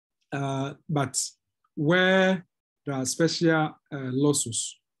but where there are special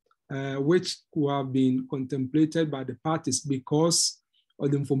losses which will have been contemplated by the parties because of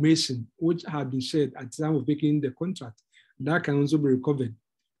the information which had been shared at the time of making the contract, that can also be recovered,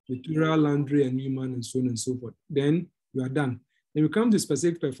 material, laundry, and human, and so on and so forth. Then you are done. Then we come to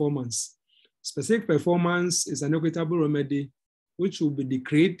specific performance. Specific performance is an equitable remedy which will be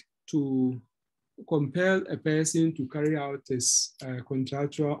decreed to compel a person to carry out his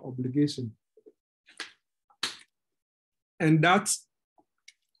contractual obligation. And that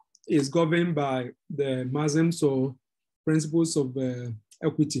is governed by the maxims or principles of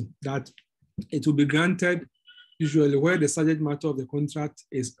equity, that it will be granted usually where the subject matter of the contract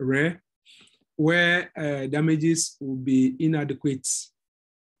is rare, where damages will be inadequate,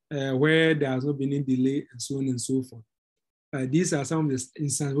 where there has not been any delay, and so on and so forth. These are some of the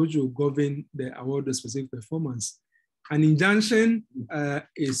instances which will govern the award of specific performance. An injunction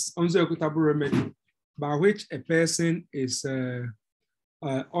is also equitable remedy by which a person is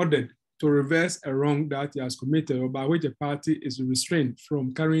ordered to reverse a wrong that he has committed, or by which a party is restrained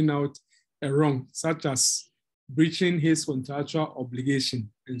from carrying out a wrong, such as breaching his contractual obligation,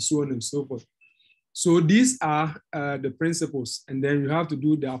 and so on and so forth. So these are the principles, and then you have to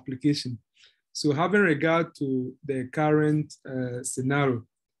do the application. So having regard to the current scenario,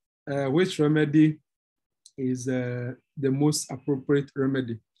 which remedy is the most appropriate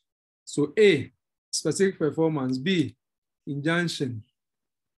remedy? So A, specific performance. B, injunction.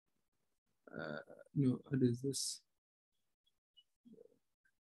 No, what is this?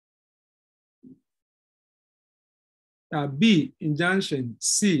 B, injunction.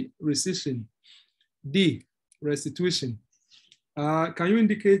 C, rescission. D, restitution. Can you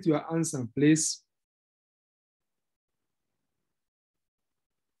indicate your answer, please?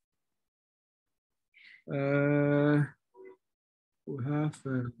 We have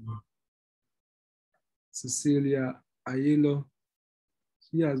Cecilia Ayelo.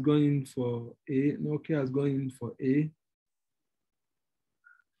 She has gone in for A. Nokia has gone in for A.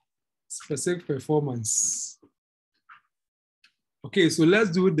 Specific performance. Okay, so let's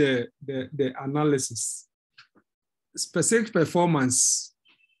do the analysis. Specific performance,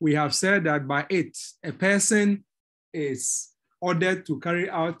 we have said that by it, a person is ordered to carry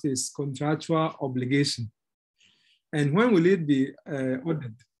out his contractual obligation. And when will it be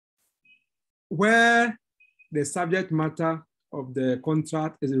ordered? Where the subject matter of the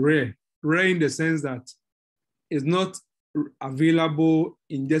contract is rare in the sense that it's not available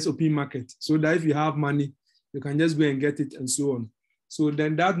in just open market. So that if you have money, you can just go and get it and so on. So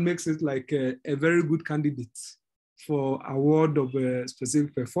then that makes it like a very good candidate for award of a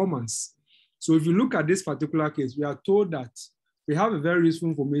specific performance. So if you look at this particular case, we are told that we have a very useful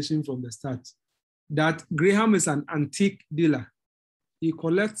information from the start that Graham is an antique dealer. He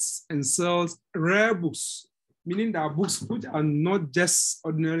collects and sells rare books, meaning that books which are not just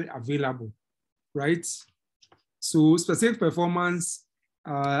ordinarily available, right? So specific performance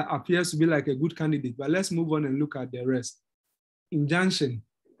appears to be like a good candidate, but let's move on and look at the rest. Injunction.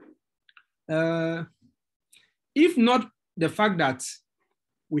 If not the fact that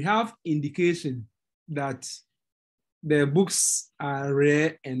we have indication that the books are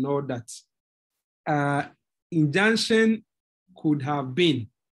rare and all that, injunction could have been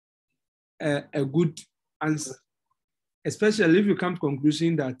a good answer, especially if you come to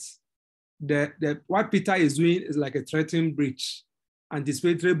conclusion that what Peter is doing is like a threatened breach,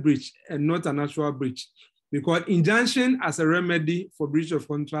 anticipatory breach, and not a natural breach. Because injunction as a remedy for breach of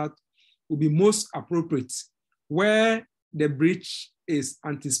contract will be most appropriate where the breach is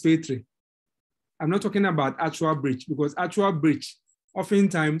anticipatory. I'm not talking about actual breach, because actual breach,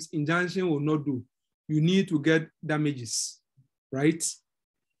 oftentimes injunction will not do. You need to get damages, right?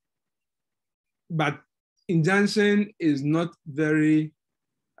 But injunction is not very,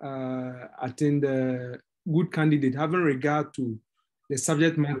 I think, the good candidate, having regard to the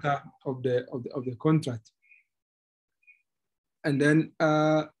subject matter of the contract. And then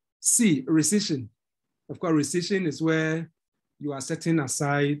C, rescission. Of course, rescission is where you are setting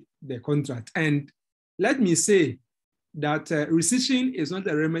aside the contract. And let me say that rescission is not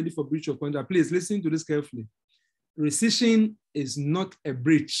a remedy for breach of contract. Please listen to this carefully. Rescission is not a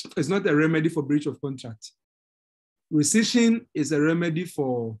breach. It's not a remedy for breach of contract. Rescission is a remedy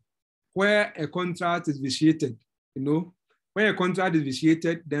for where a contract is vitiated. You know, where a contract is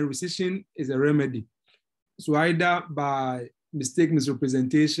vitiated, then rescission is a remedy. So either by mistake,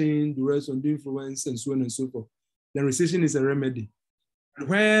 misrepresentation, duress, undue influence, and so on and so forth, then rescission is a remedy.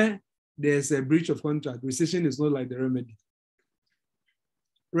 Where there's a breach of contract, rescission is not like the remedy.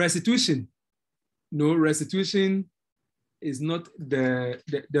 Restitution. No, restitution is not the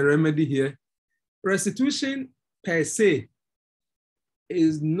remedy here. Restitution per se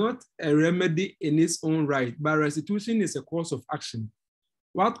is not a remedy in its own right, but restitution is a course of action.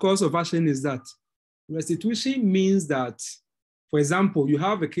 What course of action is that? Restitution means that, for example, you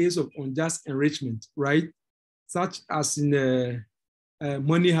have a case of unjust enrichment, right? Such as in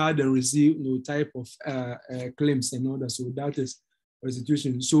money held and received, type of claims and all that. So that is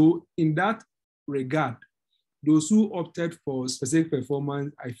restitution. So in that regard, those who opted for specific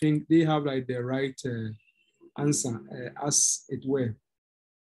performance, I think they have like the right answer, as it were.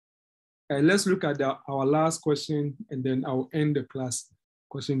 Let's look at our last question, and then I'll end the class,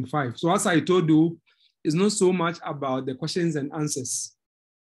 question 5. So as I told you, it's not so much about the questions and answers.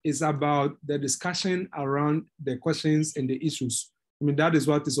 It's about the discussion around the questions and the issues. I mean, that is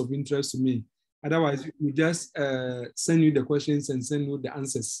what is of interest to me. Otherwise, we just send you the questions and send you the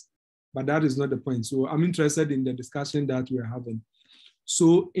answers. But that is not the point. So I'm interested in the discussion that we're having.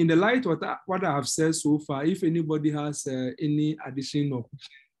 So in the light of what I have said so far, if anybody has any addition or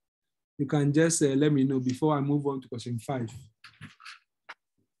question, you can just let me know before I move on to question 5.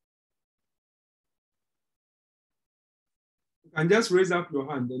 You can just raise up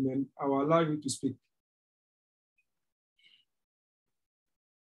your hand and then I will allow you to speak.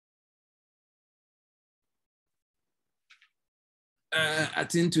 I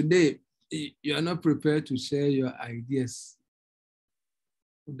think today you are not prepared to share your ideas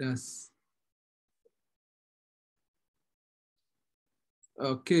with us.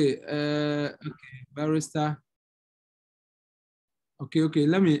 Okay, okay, barrister. Okay,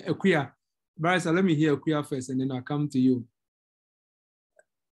 let me, Akuya, Bryce, let me hear Akuya first, and then I'll come to you.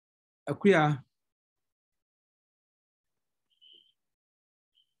 Akuya.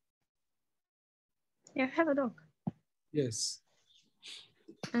 Yeah, hello, Doc. Yes.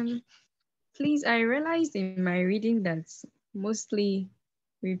 Please, I realized in my reading that mostly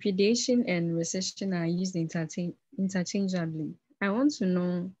repudiation and rescission are used interchangeably. I want to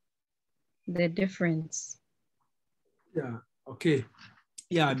know the difference. Yeah, okay.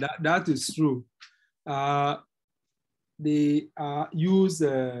 Yeah, that is true. They are used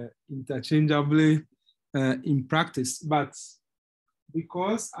interchangeably in practice, but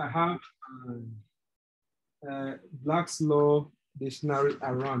because I have Black's Law Dictionary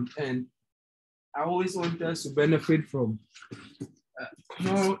around, and I always want us to benefit from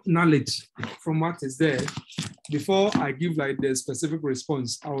more knowledge from what is there. Before I give like the specific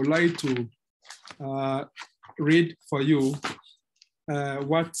response, I would like to read for you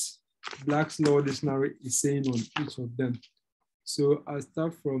what Black's Law Dictionary is saying on each of them. So I'll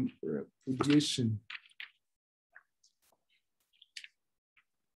start from repudiation.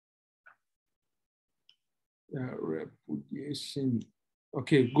 Repudiation.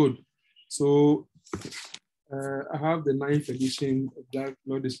 Okay, good. So I have the 9th edition of Black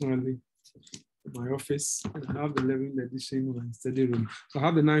Law Dictionary in my office, and I have the 11th edition in my study room. So I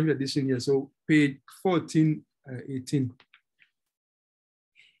have the 9th edition here. So page 1418.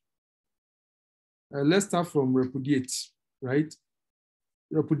 Let's start from repudiate, right?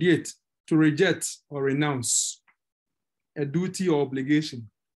 Repudiate, to reject or renounce a duty or obligation,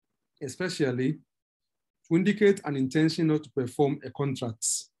 especially to indicate an intention not to perform a contract,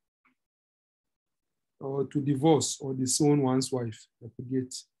 or to divorce or disown one's wife.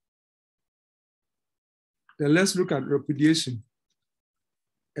 Repudiate. Then let's look at repudiation.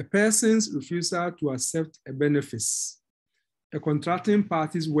 A person's refusal to accept a benefice, a contracting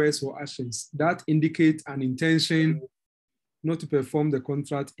party's words or actions that indicate an intention not to perform the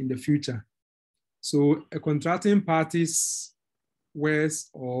contract in the future. So a contracting party's words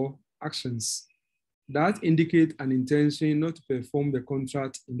or actions that indicate an intention not to perform the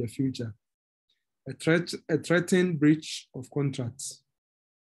contract in the future. A threatened breach of contract.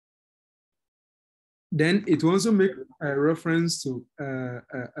 Then it also makes a reference to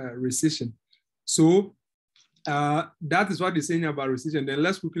rescission. So that is what it's saying about rescission. Then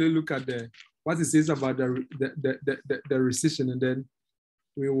let's quickly look at what it says about the rescission, and then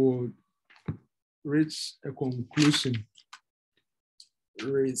we will reach a conclusion.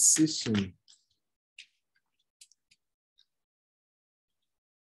 Rescission.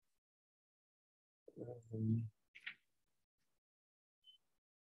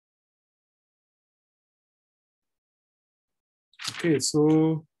 Okay,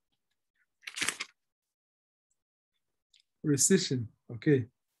 so rescission, okay.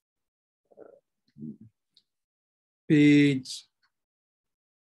 Page,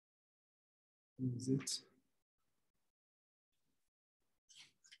 is it?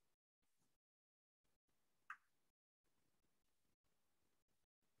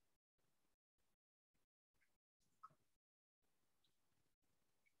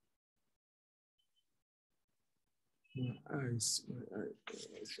 My eyes.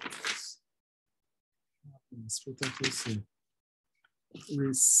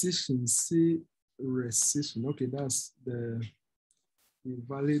 Rescission, see rescission. Okay, that's the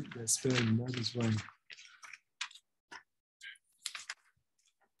invalid spelling, that is right.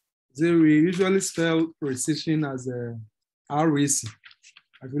 So we usually spell rescission as a REC.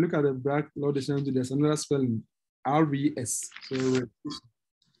 If you look at the Black Law Dictionary, there's another spelling, RBS. So rescission.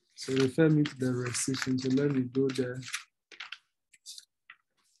 So refer me to the rescission. So let me go there.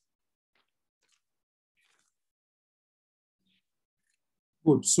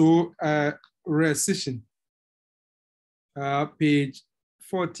 Good. So rescission, page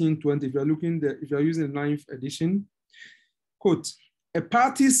 1420. If you're looking there, if you're using the 9th edition, quote, a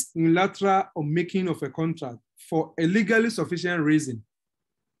party's unilateral making of a contract for a legally sufficient reason.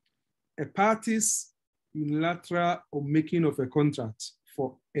 A party's unilateral making of a contract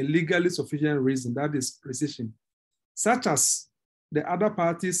for a legally sufficient reason, that is rescission, such as the other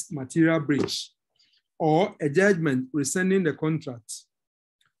party's material breach or a judgment rescinding the contract.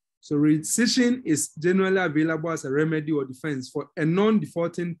 So rescission is generally available as a remedy or defense for a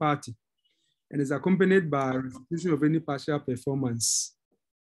non-defaulting party and is accompanied by restitution of any partial performance,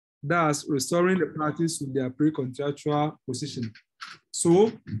 thus restoring the parties to their pre-contractual position.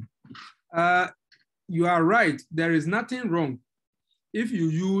 So you are right, there is nothing wrong if you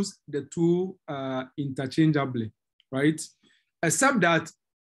use the two interchangeably, right? Except that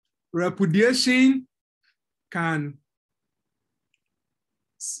repudiation can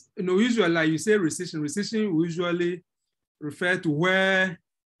usually, like you say, rescission will usually refer to where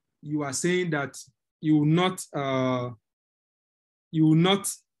you are saying that you will not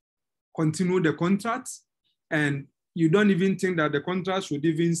continue the contract, and you don't even think that the contract should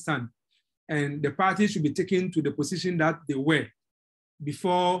even stand, and the parties should be taken to the position that they were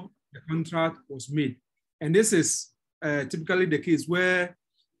before the contract was made. And this is typically the case where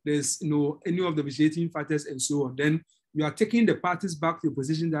there's any of the vitiating factors and so on. Then you are taking the parties back to the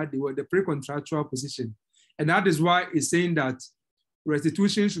position that they were, the pre-contractual position. And that is why it's saying that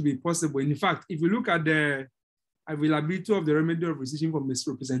restitution should be possible. In fact, if you look at the availability of the remedy of rescission for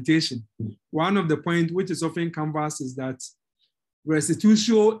misrepresentation, one of the points which is often canvassed is that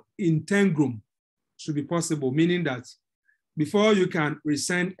restitutio integrum should be possible, meaning that before you can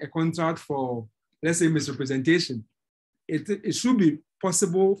rescind a contract for, let's say, misrepresentation, it should be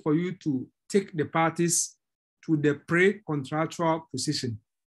possible for you to take the parties to the pre-contractual position.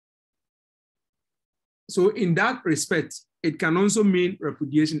 So in that respect, it can also mean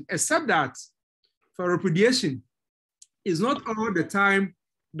repudiation, except that for repudiation, it's not all the time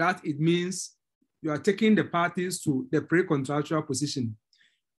that it means you are taking the parties to the pre-contractual position.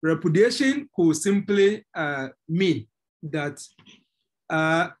 Repudiation could simply mean that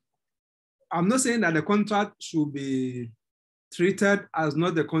I'm not saying that the contract should be treated as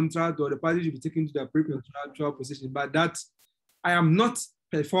not the contract or the party should be taken to the pre-contractual position, but that I am not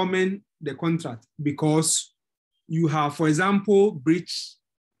performing the contract because you have, for example, breached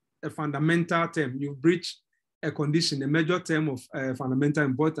a fundamental term, you've breached a condition, a major term of fundamental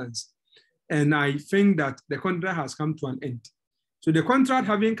importance. And I think that the contract has come to an end. So the contract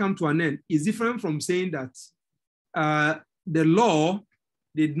having come to an end is different from saying that the law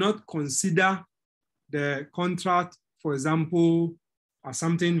did not consider the contract, for example, as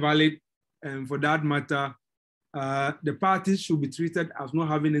something valid, and for that matter, the parties should be treated as not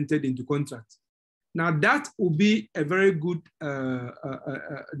having entered into contract. Now that would be a very good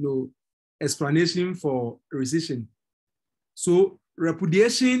explanation for rescission. So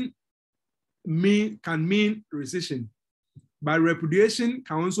repudiation can mean rescission, but repudiation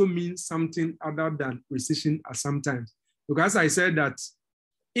can also mean something other than rescission at sometimes. Because I said that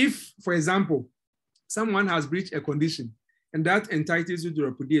if, for example, someone has breached a condition and that entitles you to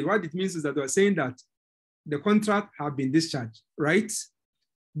repudiate, what it means is that we're saying that the contract has been discharged, right?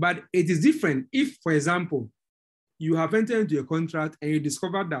 But it is different if, for example, you have entered into a contract and you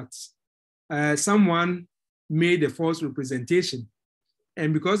discover that someone made a false representation.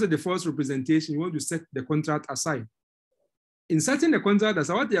 And because of the false representation, you want to set the contract aside. In setting the contract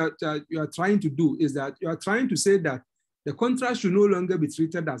aside, what you are trying to do is that you are trying to say that the contract should no longer be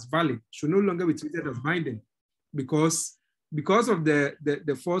treated as valid, should no longer be treated as binding, because of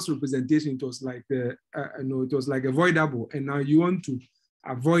the false representation, it was like it was like avoidable, and now you want to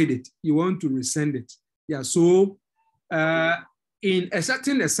avoid it, you want to rescind it. Yeah. So, in a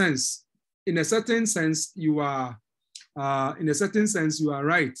certain sense, you are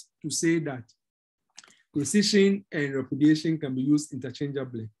right to say that rescission and repudiation can be used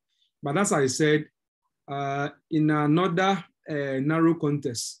interchangeably. But as I said, in another narrow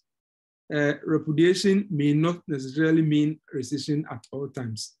context, repudiation may not necessarily mean rescission at all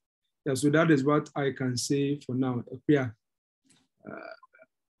times. Yeah, so that is what I can say for now. Yeah.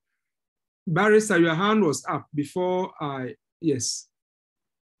 Barrister, your hand was up before yes.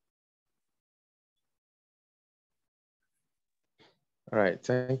 All right,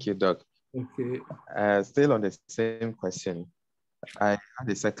 thank you, Doc. Okay. Still on the same question, I had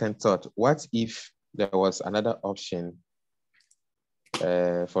a second thought. What if there was another option,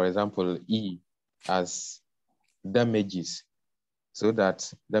 for example, E as damages, so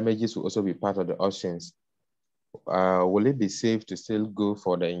that damages will also be part of the options? Will it be safe to still go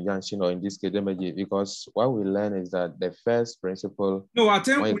for the injunction, or in this case, damages? Because what we learn is that the first principle. No, I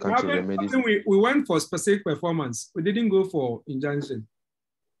think we went for specific performance. We didn't go for injunction.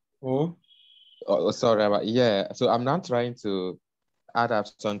 Oh, sorry, but yeah. So I'm not trying to add up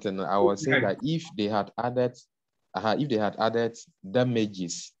something. I was saying that if they had added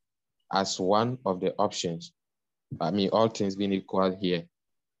damages as one of the options, I mean, all things being equal here,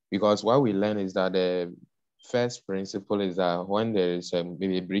 because what we learn is that the first principle is that when there is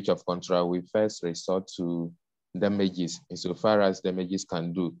maybe a breach of contract, we first resort to damages insofar as damages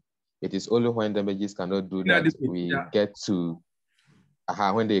can do. It is only when damages cannot do that we get to,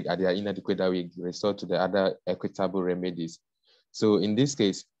 when they are inadequate, that we resort to the other equitable remedies. So in this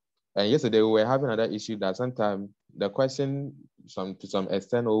case, yesterday we were having another issue that sometimes the question to some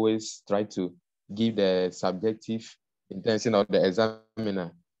extent always try to give the subjective intention of the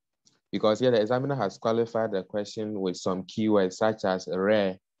examiner. Because here the examiner has qualified the question with some keywords such as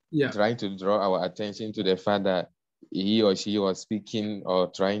rare trying to draw our attention to the fact that he or she was speaking or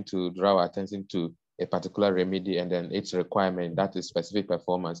trying to draw our attention to a particular remedy and then its requirement, that is specific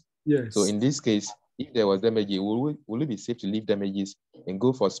performance. Yes. So in this case, if there was damages, will it be safe to leave damages and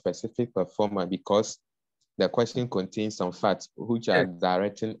go for specific performance because the question contains some facts which are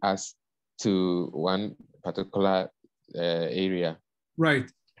directing us to one particular area?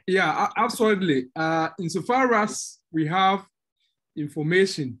 Right. Yeah, absolutely. Insofar as we have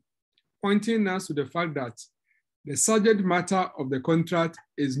information pointing us to the fact that the subject matter of the contract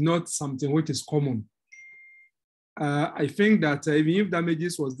is not something which is common. I think that even if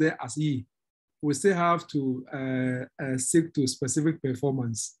damages was there as E, we still have to stick to specific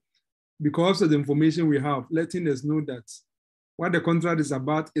performance because of the information we have, letting us know that what the contract is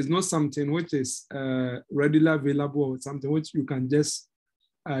about is not something which is readily available or something which you can just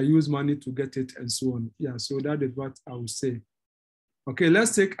use money to get it and so on. Yeah, so that is what I would say. Okay,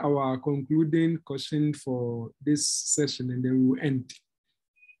 let's take our concluding question for this session and then we will end.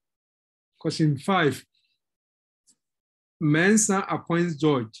 Question 5. Mensah appoints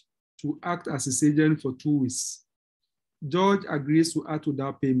George to act as his agent for 2 weeks. George agrees to act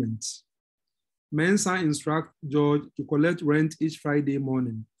without payment. Mensah instructs George to collect rent each Friday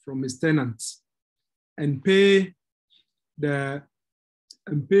morning from his tenants and pay the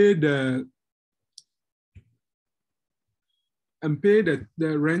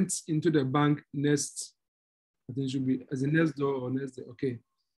rent into the bank next, I think it should be as the next door or next day. Okay.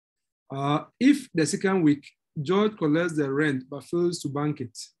 If the second week, George collects the rent but fails to bank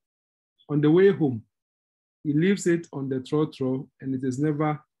it, on the way home, he leaves it on the trotro and it is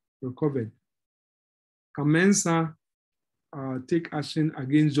never recovered. Can Mensah take action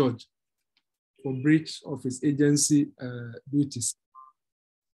against George for breach of his agency duties?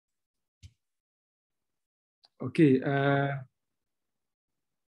 Okay.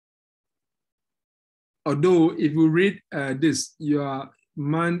 Although if you read this, your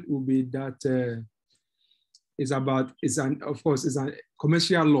mind will be that of course, it's a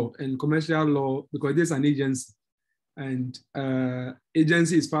commercial law, and commercial law, because there's an agency, and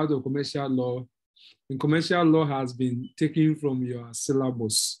agency is part of commercial law, and commercial law has been taken from your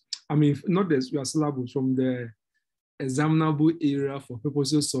syllabus. I mean, not this, your syllabus, from the examinable area for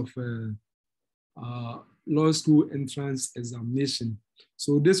purposes of law school entrance examination.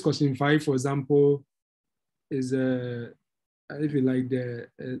 So this question 5, for example, is if you like the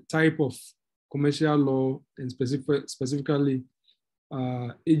type of commercial law and specifically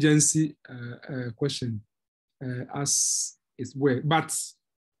agency question as it's where, but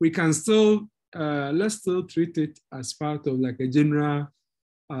we can still let's still treat it as part of like a general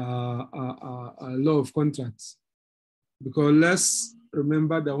law of contracts, because let's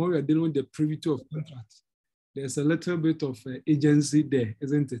remember that when we are dealing with the privity of contracts, there's a little bit of agency there,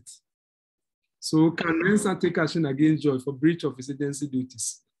 isn't it? So can Mensah take action against George for breach of his agency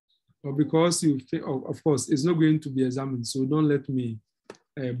duties? Or because you, of course, it's not going to be examined, so don't let me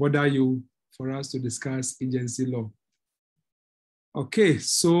bother you for us to discuss agency law. Okay,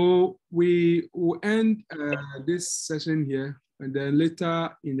 so we will end this session here, and then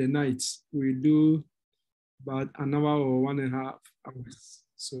later in the night, we do about an hour or 1.5 hours.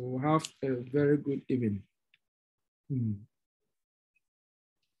 So have a very good evening.